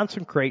people,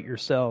 consecrate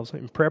yourselves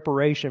in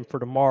preparation for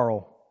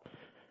tomorrow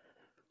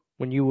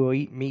when you will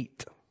eat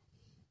meat.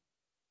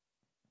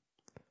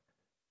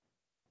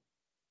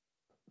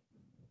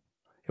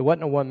 It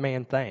wasn't a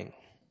one-man thing.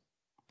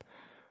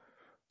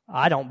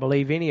 I don't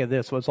believe any of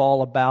this was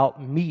all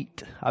about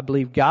meat. I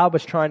believe God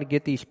was trying to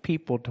get these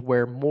people to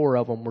where more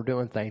of them were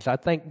doing things. I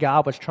think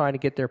God was trying to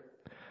get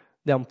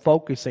them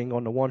focusing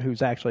on the one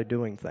who's actually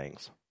doing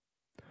things.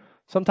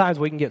 Sometimes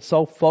we can get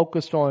so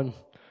focused on,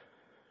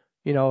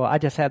 I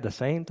just have the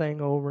same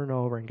thing over and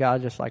over, and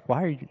God's just like,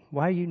 why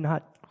are you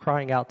not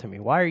crying out to me?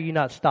 Why are you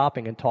not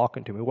stopping and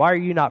talking to me? Why are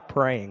you not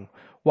praying?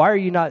 Why are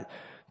you not...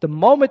 The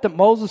moment that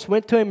Moses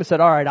went to him and said,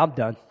 all right, I'm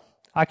done.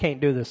 I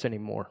can't do this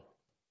anymore.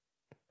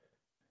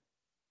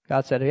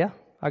 God said, yeah,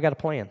 I got a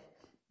plan.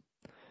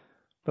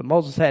 But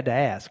Moses had to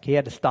ask. He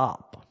had to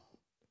stop.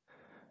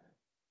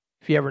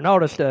 If you ever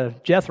noticed,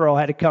 Jethro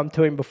had to come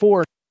to him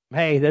before,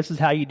 hey, this is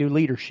how you do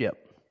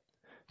leadership.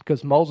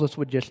 Because Moses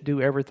would just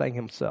do everything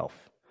himself.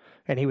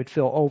 And he would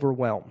feel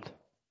overwhelmed.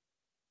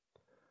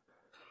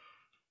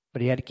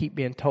 But he had to keep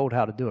being told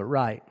how to do it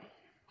right.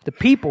 The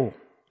people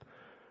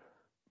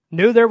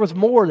knew there was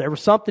more, there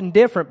was something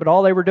different, but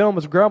all they were doing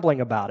was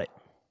grumbling about it.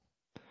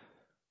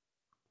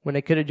 When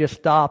they could have just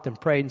stopped and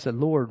prayed and said,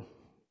 Lord,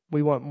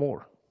 we want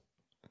more.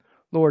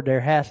 Lord, there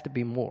has to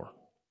be more.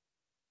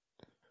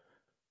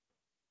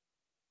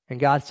 And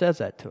God says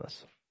that to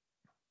us.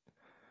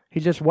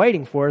 He's just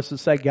waiting for us to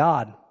say,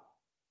 God,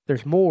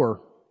 there's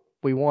more.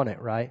 We want it,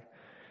 right?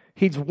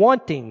 He's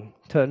wanting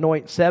to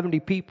anoint 70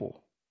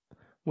 people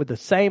with the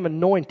same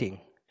anointing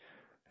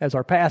as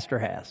our pastor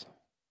has.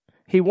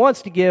 He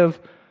wants to give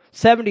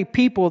 70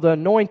 people the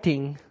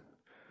anointing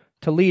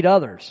to lead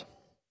others.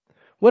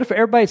 What if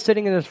everybody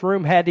sitting in this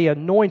room had the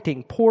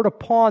anointing poured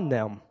upon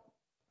them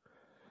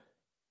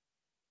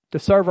to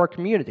serve our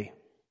community?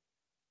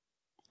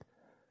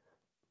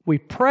 We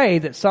pray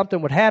that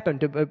something would happen,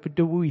 but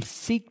do we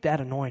seek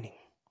that anointing?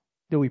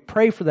 Do we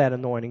pray for that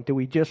anointing? Do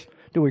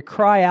we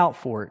cry out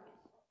for it?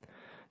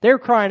 They were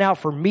crying out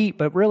for meat,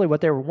 but really what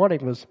they were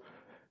wanting was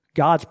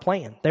God's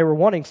plan. They were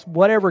wanting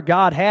whatever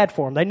God had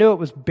for them. They knew it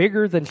was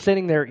bigger than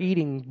sitting there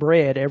eating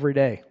bread every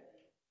day.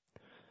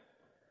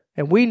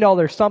 And we know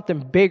there's something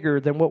bigger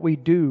than what we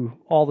do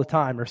all the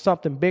time. There's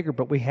something bigger,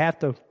 but we have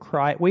to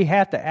cry. We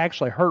have to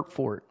actually hurt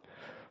for it.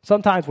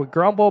 Sometimes we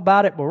grumble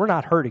about it, but we're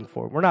not hurting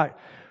for it.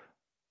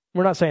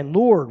 We're not saying,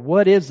 Lord,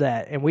 what is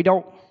that? And I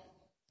don't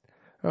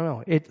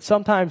know.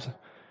 Sometimes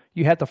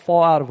you have to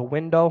fall out of a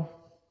window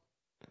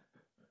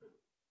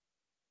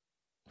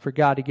for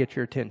God to get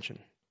your attention.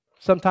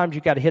 Sometimes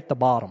you got to hit the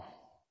bottom.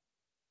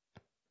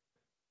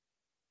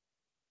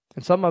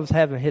 And some of us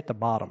haven't hit the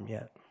bottom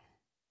yet.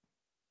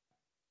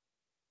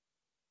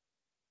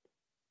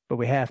 But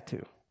we have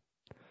to.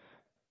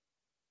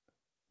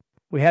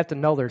 We have to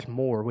know there's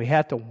more. We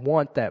have to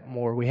want that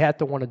more. We have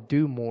to want to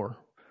do more.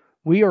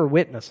 We are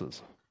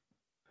witnesses.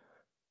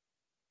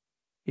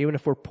 Even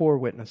if we're poor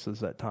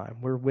witnesses at time,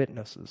 we're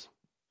witnesses.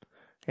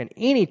 And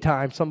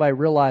anytime somebody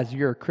realizes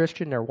you're a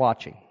Christian, they're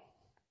watching.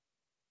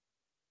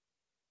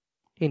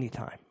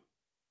 Anytime.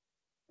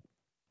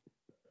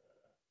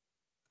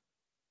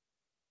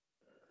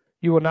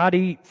 You will not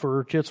eat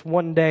for just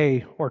 1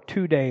 day or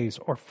 2 days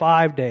or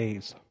 5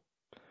 days,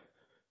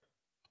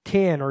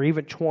 10 or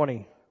even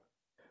 20,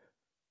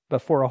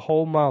 but for a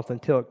whole month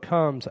until it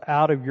comes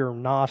out of your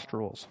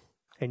nostrils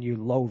and you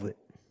loathe it.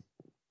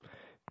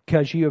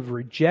 Because you have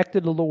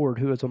rejected the Lord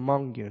who is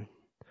among you.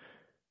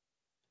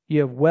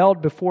 You have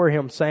wailed before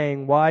him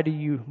saying, why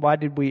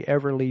did we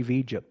ever leave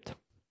Egypt?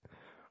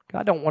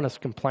 God don't want us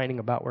complaining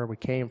about where we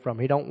came from.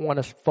 He don't want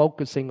us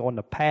focusing on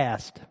the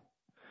past.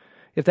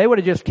 If they would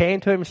have just came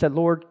to him and said,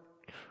 Lord,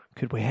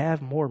 could we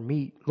have more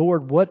meat?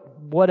 Lord,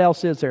 what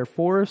else is there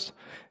for us?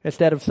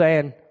 Instead of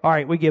saying, all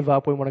right, we give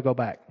up, we want to go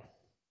back.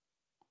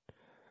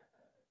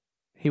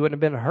 He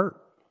wouldn't have been hurt.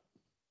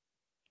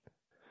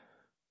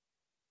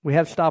 We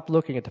have to stop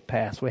looking at the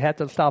past. We have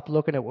to stop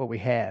looking at what we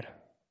had.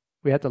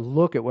 We have to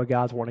look at what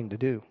God's wanting to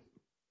do.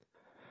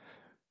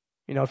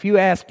 You know, if you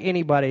ask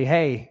anybody,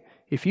 hey,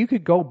 if you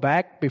could go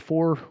back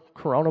before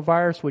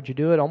coronavirus, would you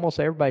do it? Almost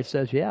everybody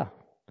says, yeah,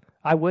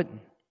 I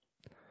wouldn't.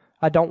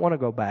 I don't want to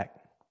go back.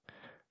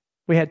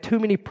 We had too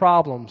many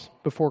problems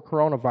before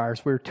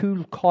coronavirus. We were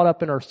too caught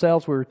up in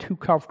ourselves. We were too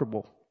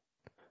comfortable.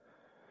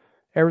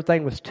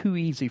 Everything was too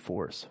easy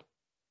for us.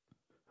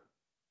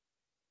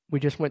 We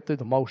just went through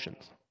the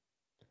motions.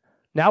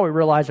 Now we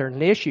realize there's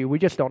an issue. We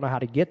just don't know how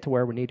to get to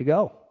where we need to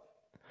go.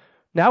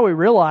 Now we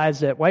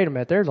realize that, wait a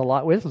minute, there's a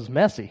lot. This is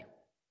messy.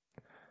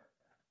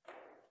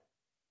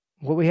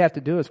 What we have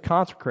to do is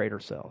consecrate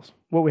ourselves.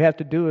 What we have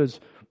to do is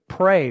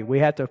pray. We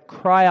have to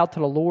cry out to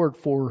the Lord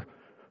for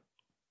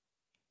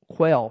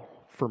quail,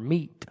 for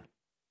meat.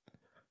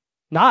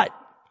 Not,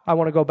 I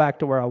want to go back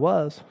to where I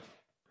was.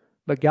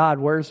 But God,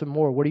 where's some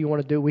more? What do you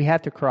want to do? We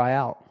have to cry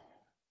out.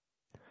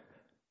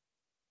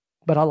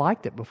 But I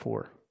liked it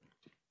before.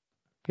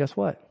 Guess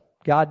what?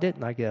 God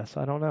didn't, I guess.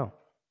 I don't know.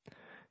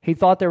 He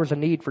thought there was a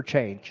need for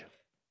change.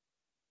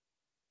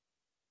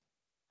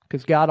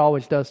 Because God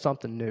always does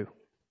something new.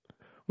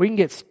 We can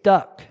get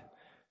stuck.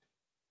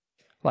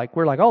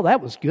 We're like, oh,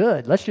 that was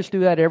good. Let's just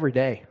do that every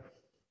day.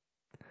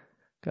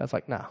 God's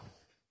like, no.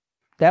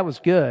 That was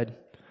good.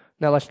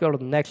 Now let's go to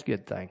the next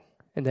good thing.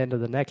 And then to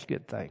the next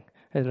good thing.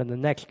 And then the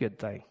next good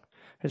thing.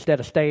 Instead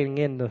of staying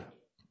in the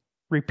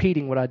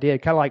repeating what I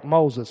did. Kind of like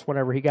Moses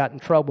whenever he got in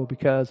trouble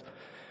because,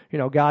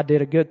 God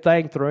did a good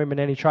thing through him and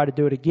then he tried to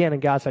do it again.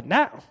 And God said,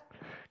 no.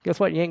 Guess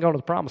what? You ain't going to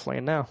the promised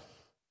land now.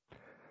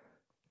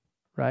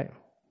 Right?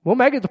 We'll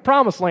make it to the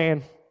promised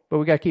land, but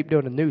we got to keep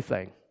doing the new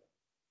thing.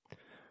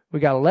 We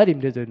got to let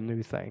him do the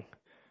new thing.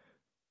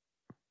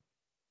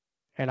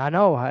 And I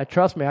know,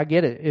 trust me, I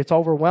get it. It's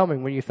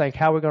overwhelming when you think,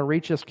 how are we going to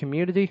reach this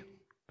community?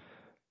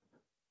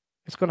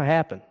 It's going to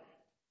happen.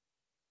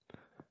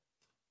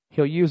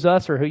 He'll use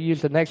us or he'll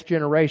use the next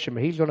generation,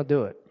 but he's going to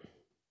do it.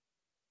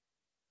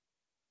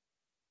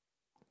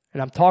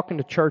 And I'm talking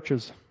to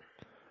churches,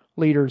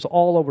 leaders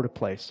all over the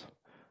place.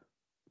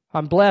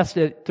 I'm blessed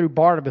that through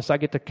Barnabas I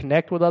get to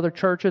connect with other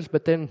churches,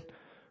 but then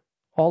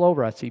all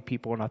over I see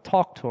people and I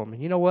talk to them.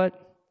 And you know what?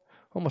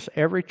 Almost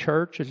every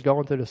church is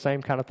going through the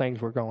same kind of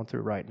things we're going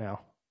through right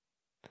now.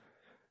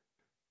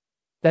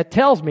 That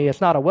tells me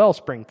it's not a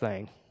Wellspring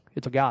thing.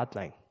 It's a God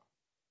thing.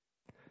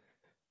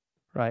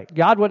 Right?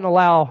 God wouldn't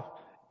allow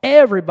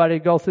everybody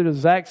to go through the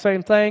exact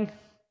same thing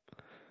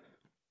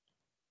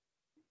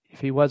if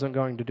he wasn't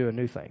going to do a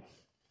new thing.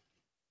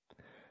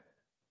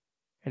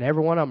 And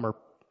every one of them are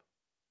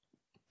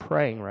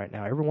praying right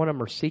now. Every one of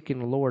them are seeking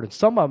the Lord. And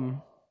some of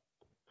them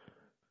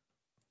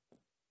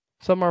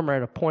are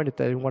at a point that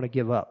they want to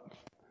give up.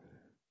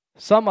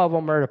 Some of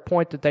them are at a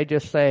point that they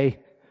just say,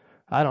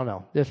 I don't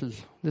know, this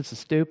is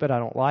stupid, I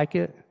don't like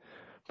it.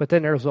 But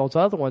then there's those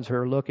other ones who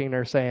are looking,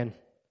 they're saying,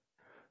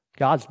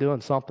 God's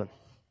doing something.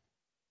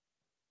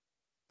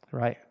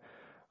 Right?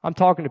 I'm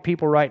talking to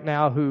people right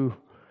now who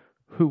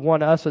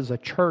want us as a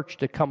church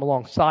to come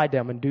alongside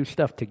them and do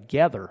stuff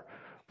together.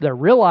 They're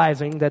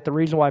realizing that the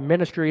reason why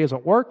ministry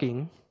isn't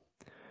working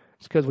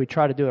is because we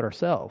try to do it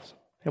ourselves.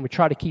 And we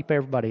try to keep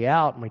everybody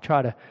out,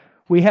 and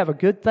we have a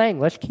good thing,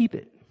 let's keep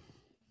it.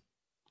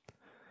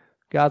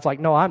 God's like,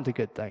 no, I'm the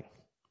good thing.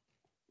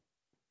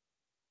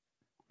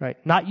 Right?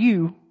 Not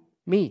you,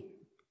 me.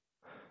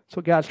 That's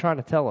what God's trying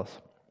to tell us.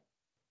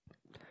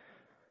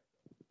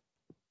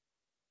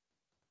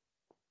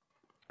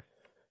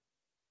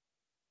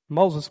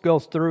 Moses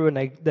goes through and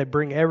they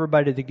bring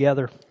everybody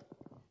together.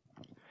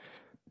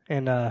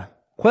 And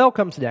quail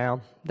comes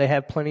down. They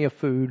have plenty of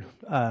food.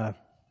 God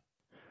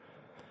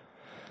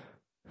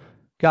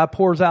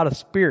pours out a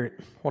spirit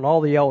on all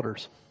the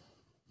elders.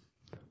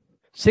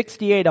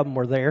 68 of them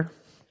were there.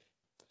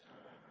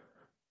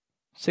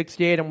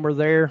 68 of them were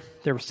there.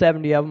 There were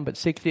 70 of them, but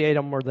 68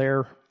 of them were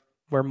there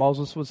where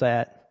Moses was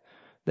at.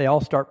 They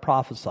all start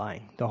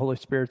prophesying. The Holy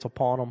Spirit's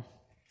upon them.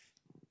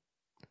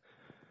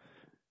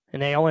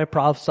 And they only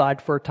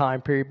prophesied for a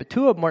time period, but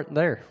 2 of them weren't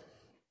there.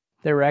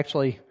 They were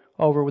actually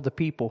over with the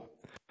people.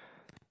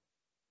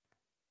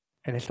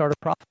 And they started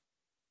prophesying.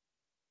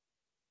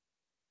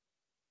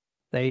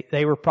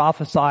 They were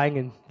prophesying,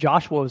 and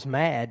Joshua was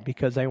mad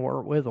because they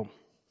weren't with them.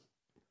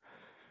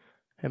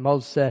 And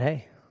Moses said,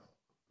 hey,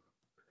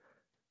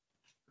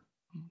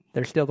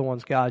 they're still the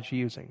ones God's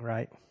using,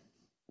 right?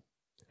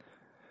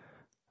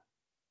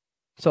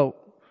 So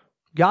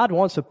God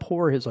wants to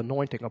pour His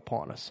anointing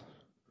upon us.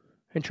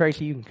 And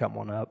Tracy, you can come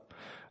on up.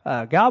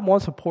 God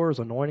wants to pour His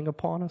anointing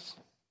upon us.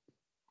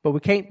 But we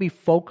can't be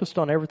focused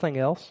on everything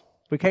else.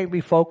 We can't be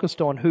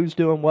focused on who's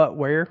doing what,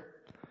 where.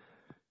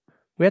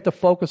 We have to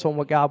focus on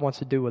what God wants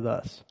to do with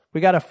us.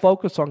 We got to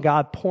focus on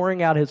God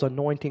pouring out His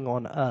anointing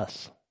on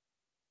us.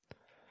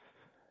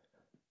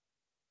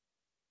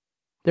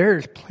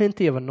 There's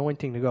plenty of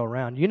anointing to go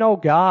around. You know,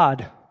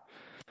 God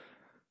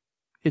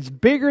is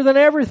bigger than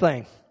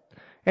everything.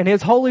 And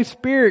His Holy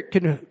Spirit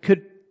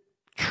could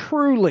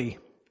truly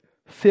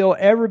fill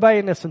everybody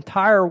in this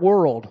entire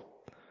world.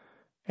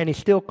 And He's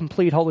still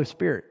complete Holy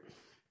Spirit.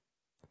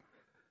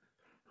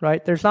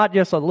 Right? There's not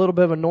just a little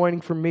bit of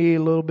anointing for me,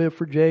 a little bit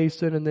for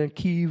Jason, and then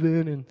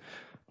Kevin. And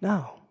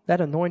no,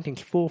 that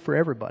anointing's full for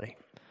everybody.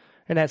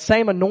 And that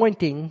same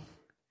anointing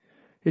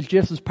is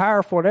just as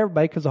powerful in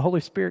everybody because the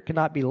Holy Spirit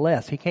cannot be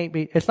less. He can't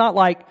be. It's not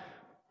like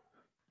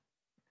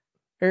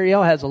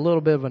Ariel has a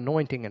little bit of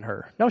anointing in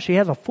her. No, she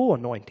has a full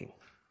anointing.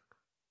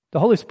 The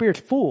Holy Spirit's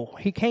full.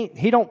 He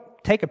don't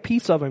take a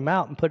piece of Him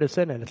out and put us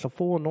in it. It's a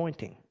full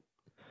anointing.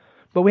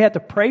 But we have to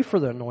pray for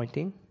the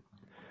anointing.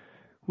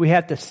 We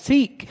have to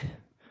seek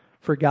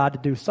for God to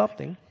do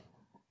something.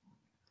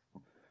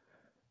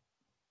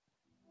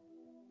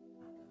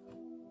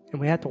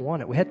 And we have to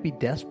want it. We have to be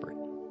desperate.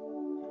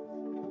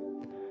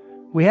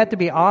 We have to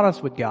be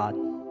honest with God.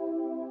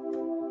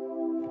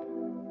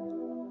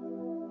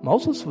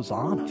 Moses was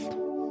honest.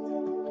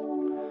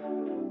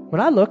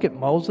 When I look at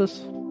Moses,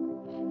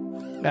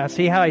 and I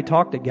see how he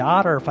talked to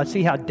God, or if I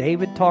see how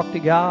David talked to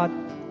God,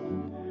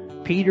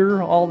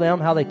 Peter, all them,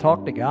 how they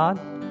talked to God,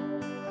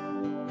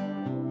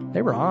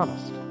 they were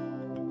honest.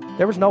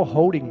 There was no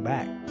holding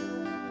back.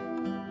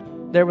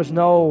 There was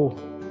no,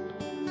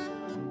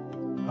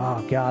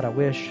 oh God,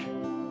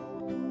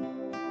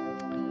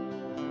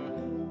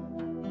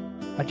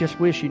 I just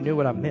wish you knew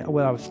what I meant,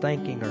 what I was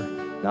thinking. Or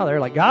no, they're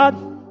like, God,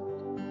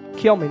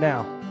 kill me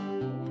now.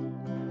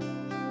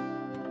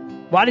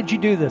 Why did you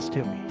do this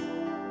to me?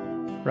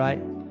 Right?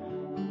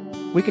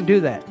 We can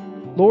do that.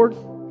 Lord,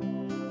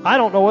 I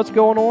don't know what's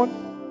going on.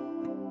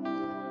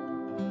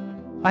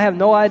 I have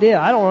no idea.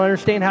 I don't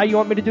understand how you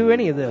want me to do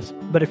any of this.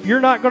 But if you're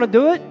not going to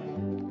do it,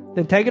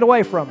 then take it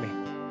away from me.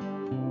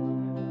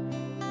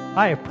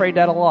 I have prayed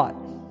that a lot.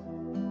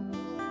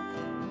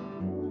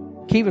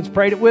 Kevin's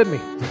prayed it with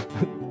me.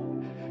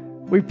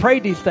 We've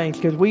prayed these things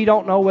because we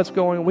don't know what's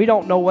going on. We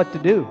don't know what to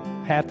do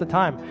half the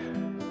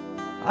time.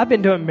 I've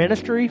been doing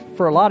ministry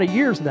for a lot of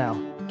years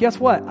now. Guess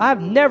what?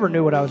 I've never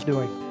knew what I was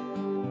doing.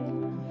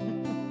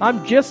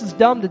 I'm just as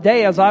dumb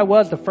today as I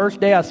was the first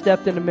day I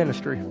stepped into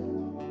ministry.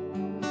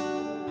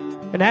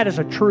 And that is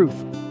a truth.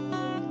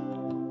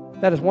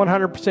 That is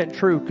 100%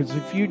 true. Because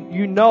if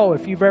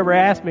if you've ever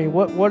asked me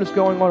what is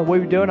going on and what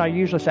we're doing, I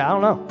usually say, I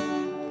don't know.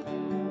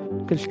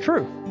 Because it's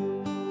true.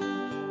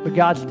 But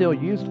God still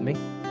used me.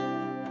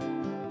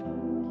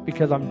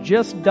 Because I'm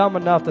just dumb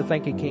enough to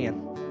think He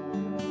can.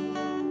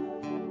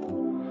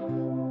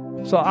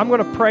 So I'm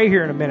going to pray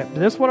here in a minute. But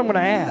this is what I'm going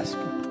to ask.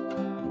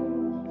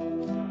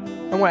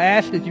 I'm going to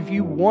ask that if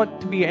you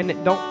want to be, and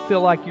don't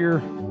feel like you're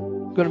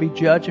going to be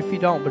judged if you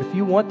don't, but if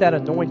you want that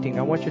anointing,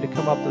 I want you to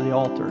come up to the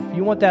altar. If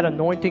you want that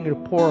anointing to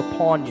pour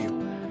upon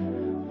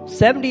you,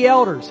 70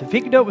 elders. If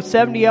He can do it with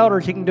 70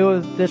 elders, He can do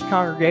it with this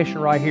congregation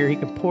right here. He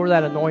can pour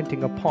that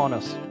anointing upon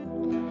us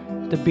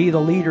to be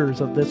the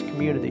leaders of this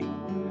community.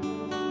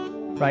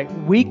 Right?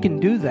 We can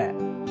do that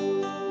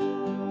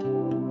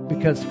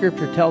because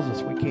Scripture tells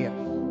us we can.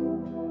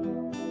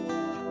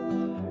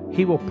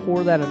 He will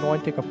pour that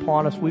anointing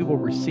upon us. We will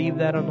receive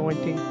that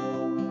anointing.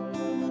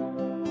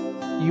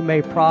 You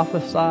may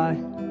prophesy.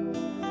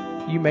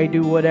 You may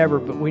do whatever,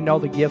 but we know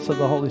the gifts of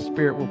the Holy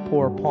Spirit will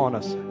pour upon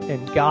us,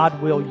 and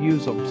God will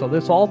use them. So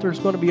this altar is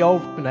going to be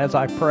open as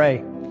I pray,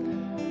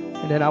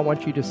 and then I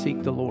want you to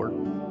seek the Lord.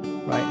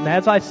 Right? And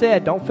as I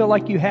said, don't feel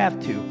like you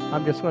have to.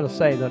 I'm just going to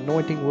say the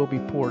anointing will be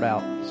poured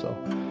out. So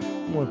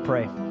I'm going to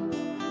pray.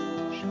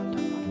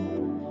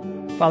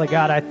 Father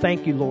God, I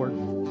thank you, Lord,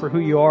 for who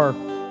you are.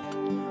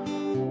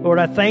 Lord,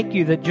 I thank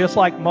you that just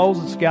like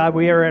Moses, God,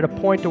 we are at a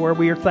point to where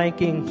we are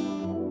thinking,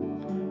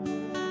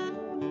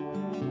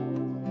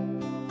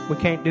 we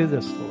can't do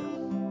this,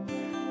 Lord.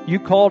 You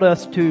called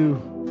us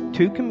to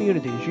two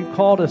communities. You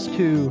called us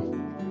to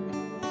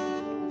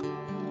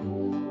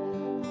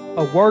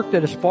a work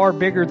that is far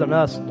bigger than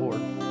us, Lord.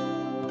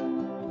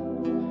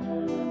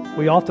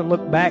 We often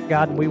look back,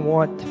 God, and we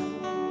want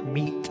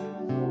meat.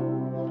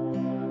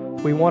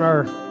 We want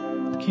our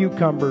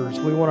cucumbers.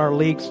 We want our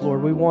leeks,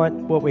 Lord. We want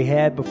what we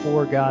had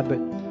before, God, but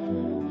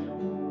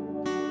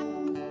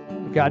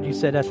God, you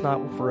said that's not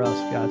for us,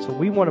 God. So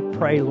we want to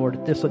pray, Lord,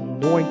 that this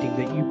anointing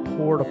that you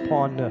poured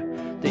upon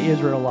the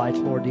Israelites,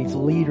 Lord, these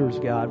leaders,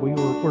 God,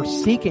 we're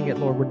seeking it,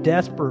 Lord. We're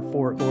desperate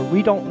for it, Lord.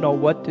 We don't know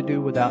what to do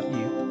without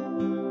you.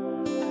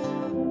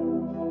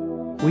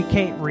 We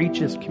can't reach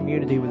this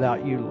community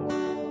without you, Lord.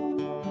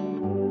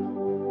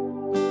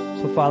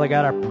 So, Father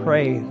God, I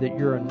pray that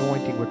your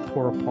anointing would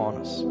pour upon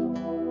us.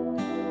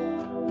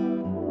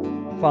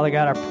 Father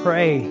God, I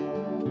pray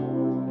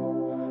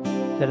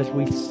that as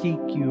we seek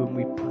you and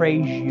we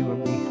praise you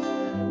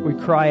and we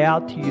cry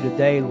out to you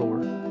today,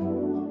 Lord,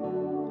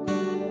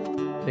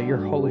 that your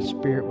Holy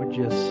Spirit would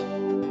just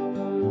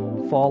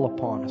fall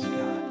upon us,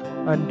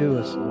 God. Undo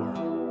us, Lord.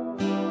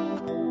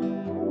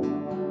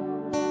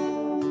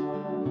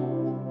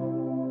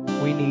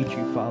 We need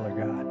you, Father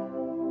God.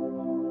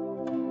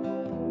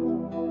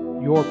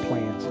 Your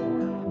plans, Lord.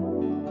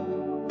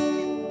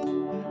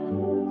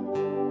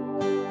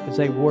 As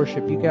they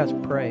worship, you guys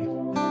pray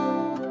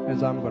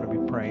as I'm going to be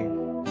praying.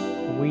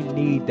 We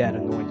need that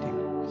anointing.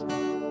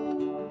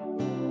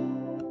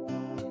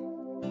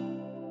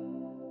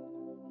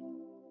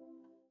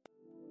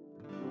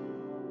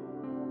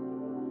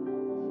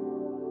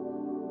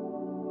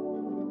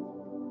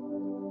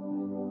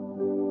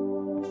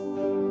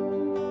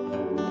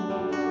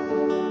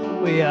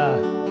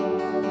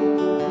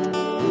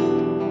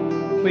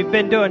 We've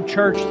been doing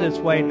church this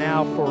way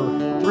now for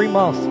 3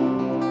 months.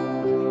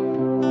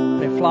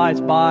 It flies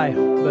by,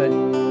 but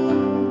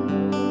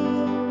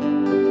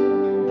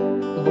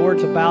the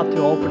Lord's about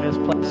to open this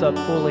place up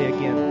fully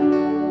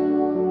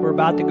again. We're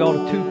about to go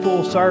to 2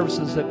 full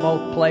services at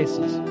both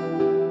places.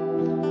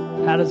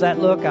 How does that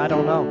look? I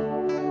don't know.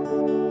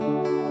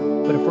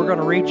 But if we're going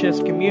to reach this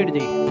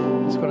community,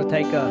 it's going to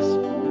take us.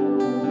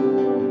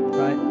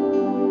 Right?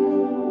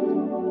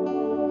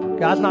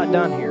 God's not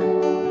done here.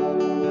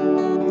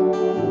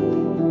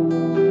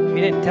 He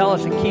didn't tell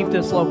us to keep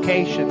this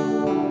location,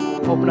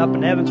 open up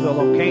an Evansville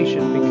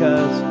location,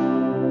 because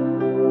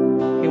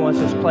he wants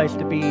this place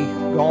to be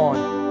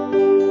gone.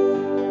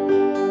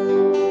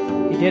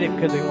 He did it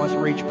because he wants to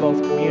reach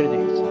both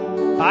communities.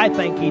 I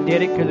think he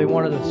did it because he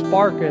wanted to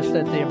spark us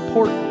at the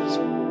importance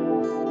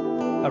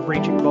of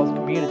reaching both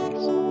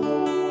communities.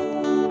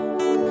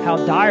 How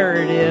dire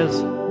it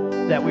is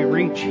that we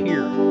reach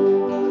here.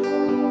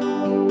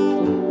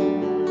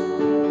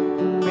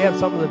 We have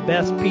some of the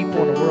best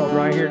people in the world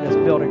right here in this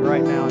building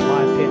right now, in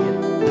my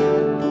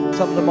opinion.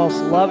 Some of the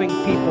most loving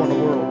people in the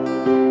world.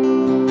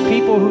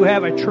 People who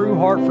have a true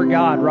heart for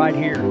God right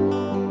here.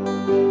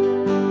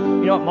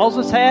 You know what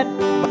Moses had? A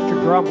bunch of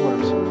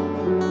grumblers.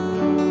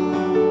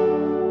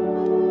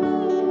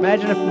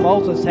 Imagine if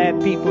Moses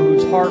had people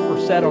whose heart were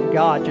set on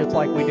God just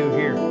like we do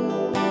here.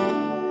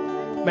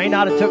 May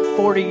not have took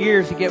 40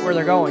 years to get where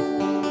they're going.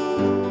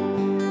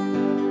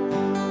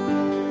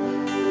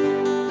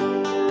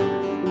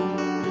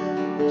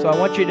 So I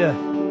want you to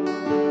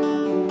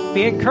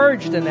be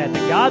encouraged in that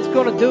God's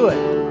going to do it.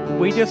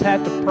 We just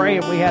have to pray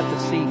and we have to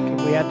seek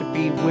and we have to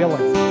be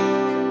willing.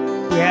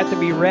 We have to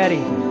be ready.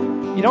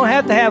 You don't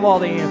have to have all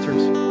the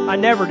answers. I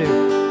never do.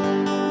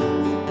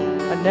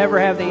 I never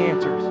have the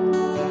answers.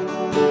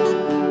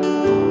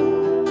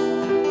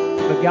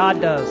 But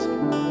God does.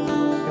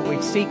 And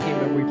we seek Him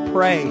and we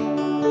pray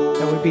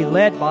and we be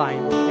led by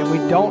Him and we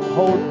don't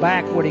hold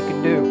back what He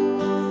can do.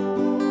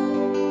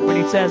 When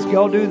He says,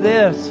 go do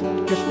this,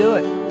 just do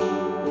it.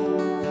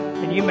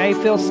 And you may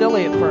feel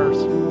silly at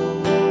first.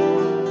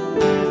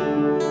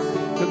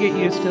 You'll get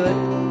used to it.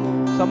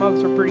 Some of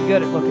us are pretty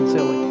good at looking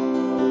silly.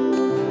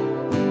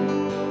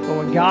 But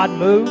when God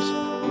moves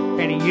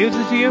and He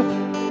uses you,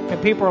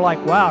 and people are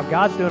like, wow,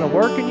 God's doing a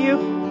work in you,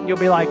 you'll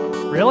be like,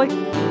 really?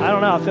 I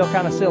don't know, I feel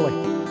kind of silly.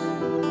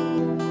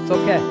 It's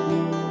okay.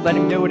 Let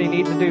Him do what He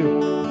needs to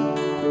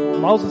do.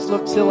 Moses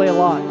looked silly a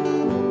lot.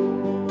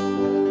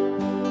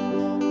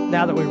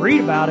 Now that we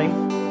read about him,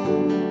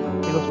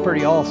 he looks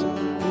pretty awesome.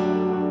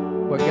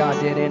 What God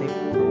did in him.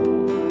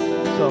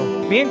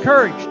 So be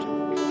encouraged.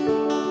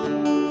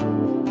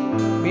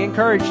 Be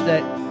encouraged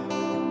that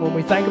when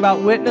we think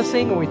about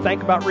witnessing, when we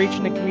think about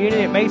reaching the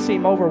community, it may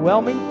seem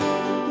overwhelming,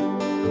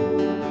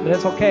 but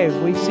it's okay. As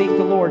we seek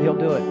the Lord, He'll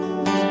do it.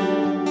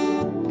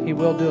 He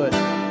will do it.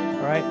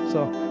 All right?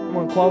 So I'm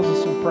going to close with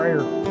some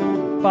prayer.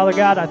 Father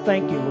God, I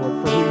thank you,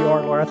 Lord, for who you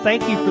are, Lord. I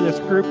thank you for this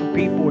group of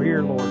people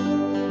here, Lord.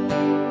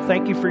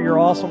 Thank you for your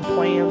awesome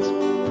plans.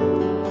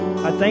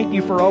 I thank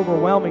you for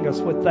overwhelming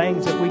us with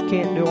things that we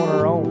can't do on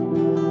our own.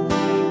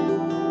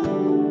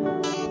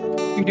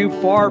 You do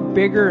far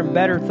bigger and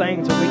better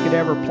things than we could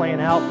ever plan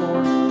out,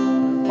 Lord.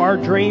 Our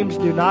dreams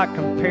do not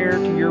compare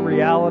to your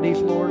realities,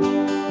 Lord.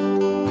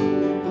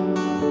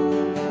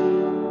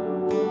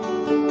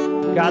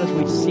 God, as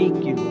we seek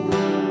you,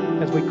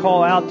 as we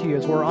call out to you,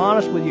 as we're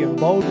honest with you and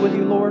bold with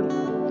you, Lord,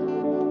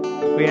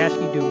 we ask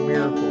you to do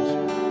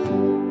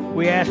miracles.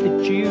 We ask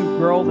that you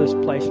grow this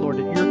place, Lord,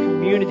 that your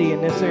community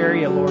in this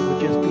area, Lord, would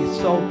just be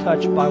so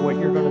touched by what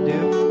you're going to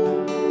do.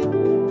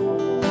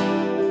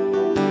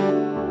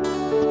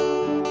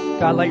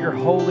 God, let your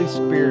Holy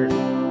Spirit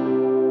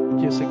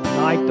just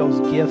ignite those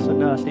gifts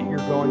in us that you're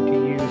going to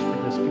use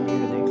for this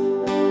community.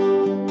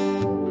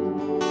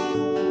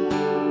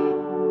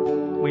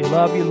 We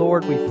love you,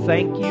 Lord. We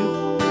thank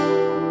you.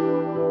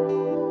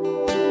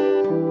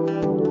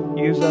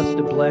 Use us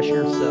to bless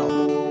yourself.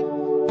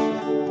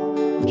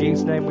 In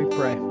Jesus' name we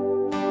pray.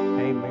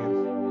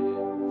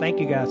 Amen. Thank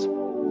you, guys.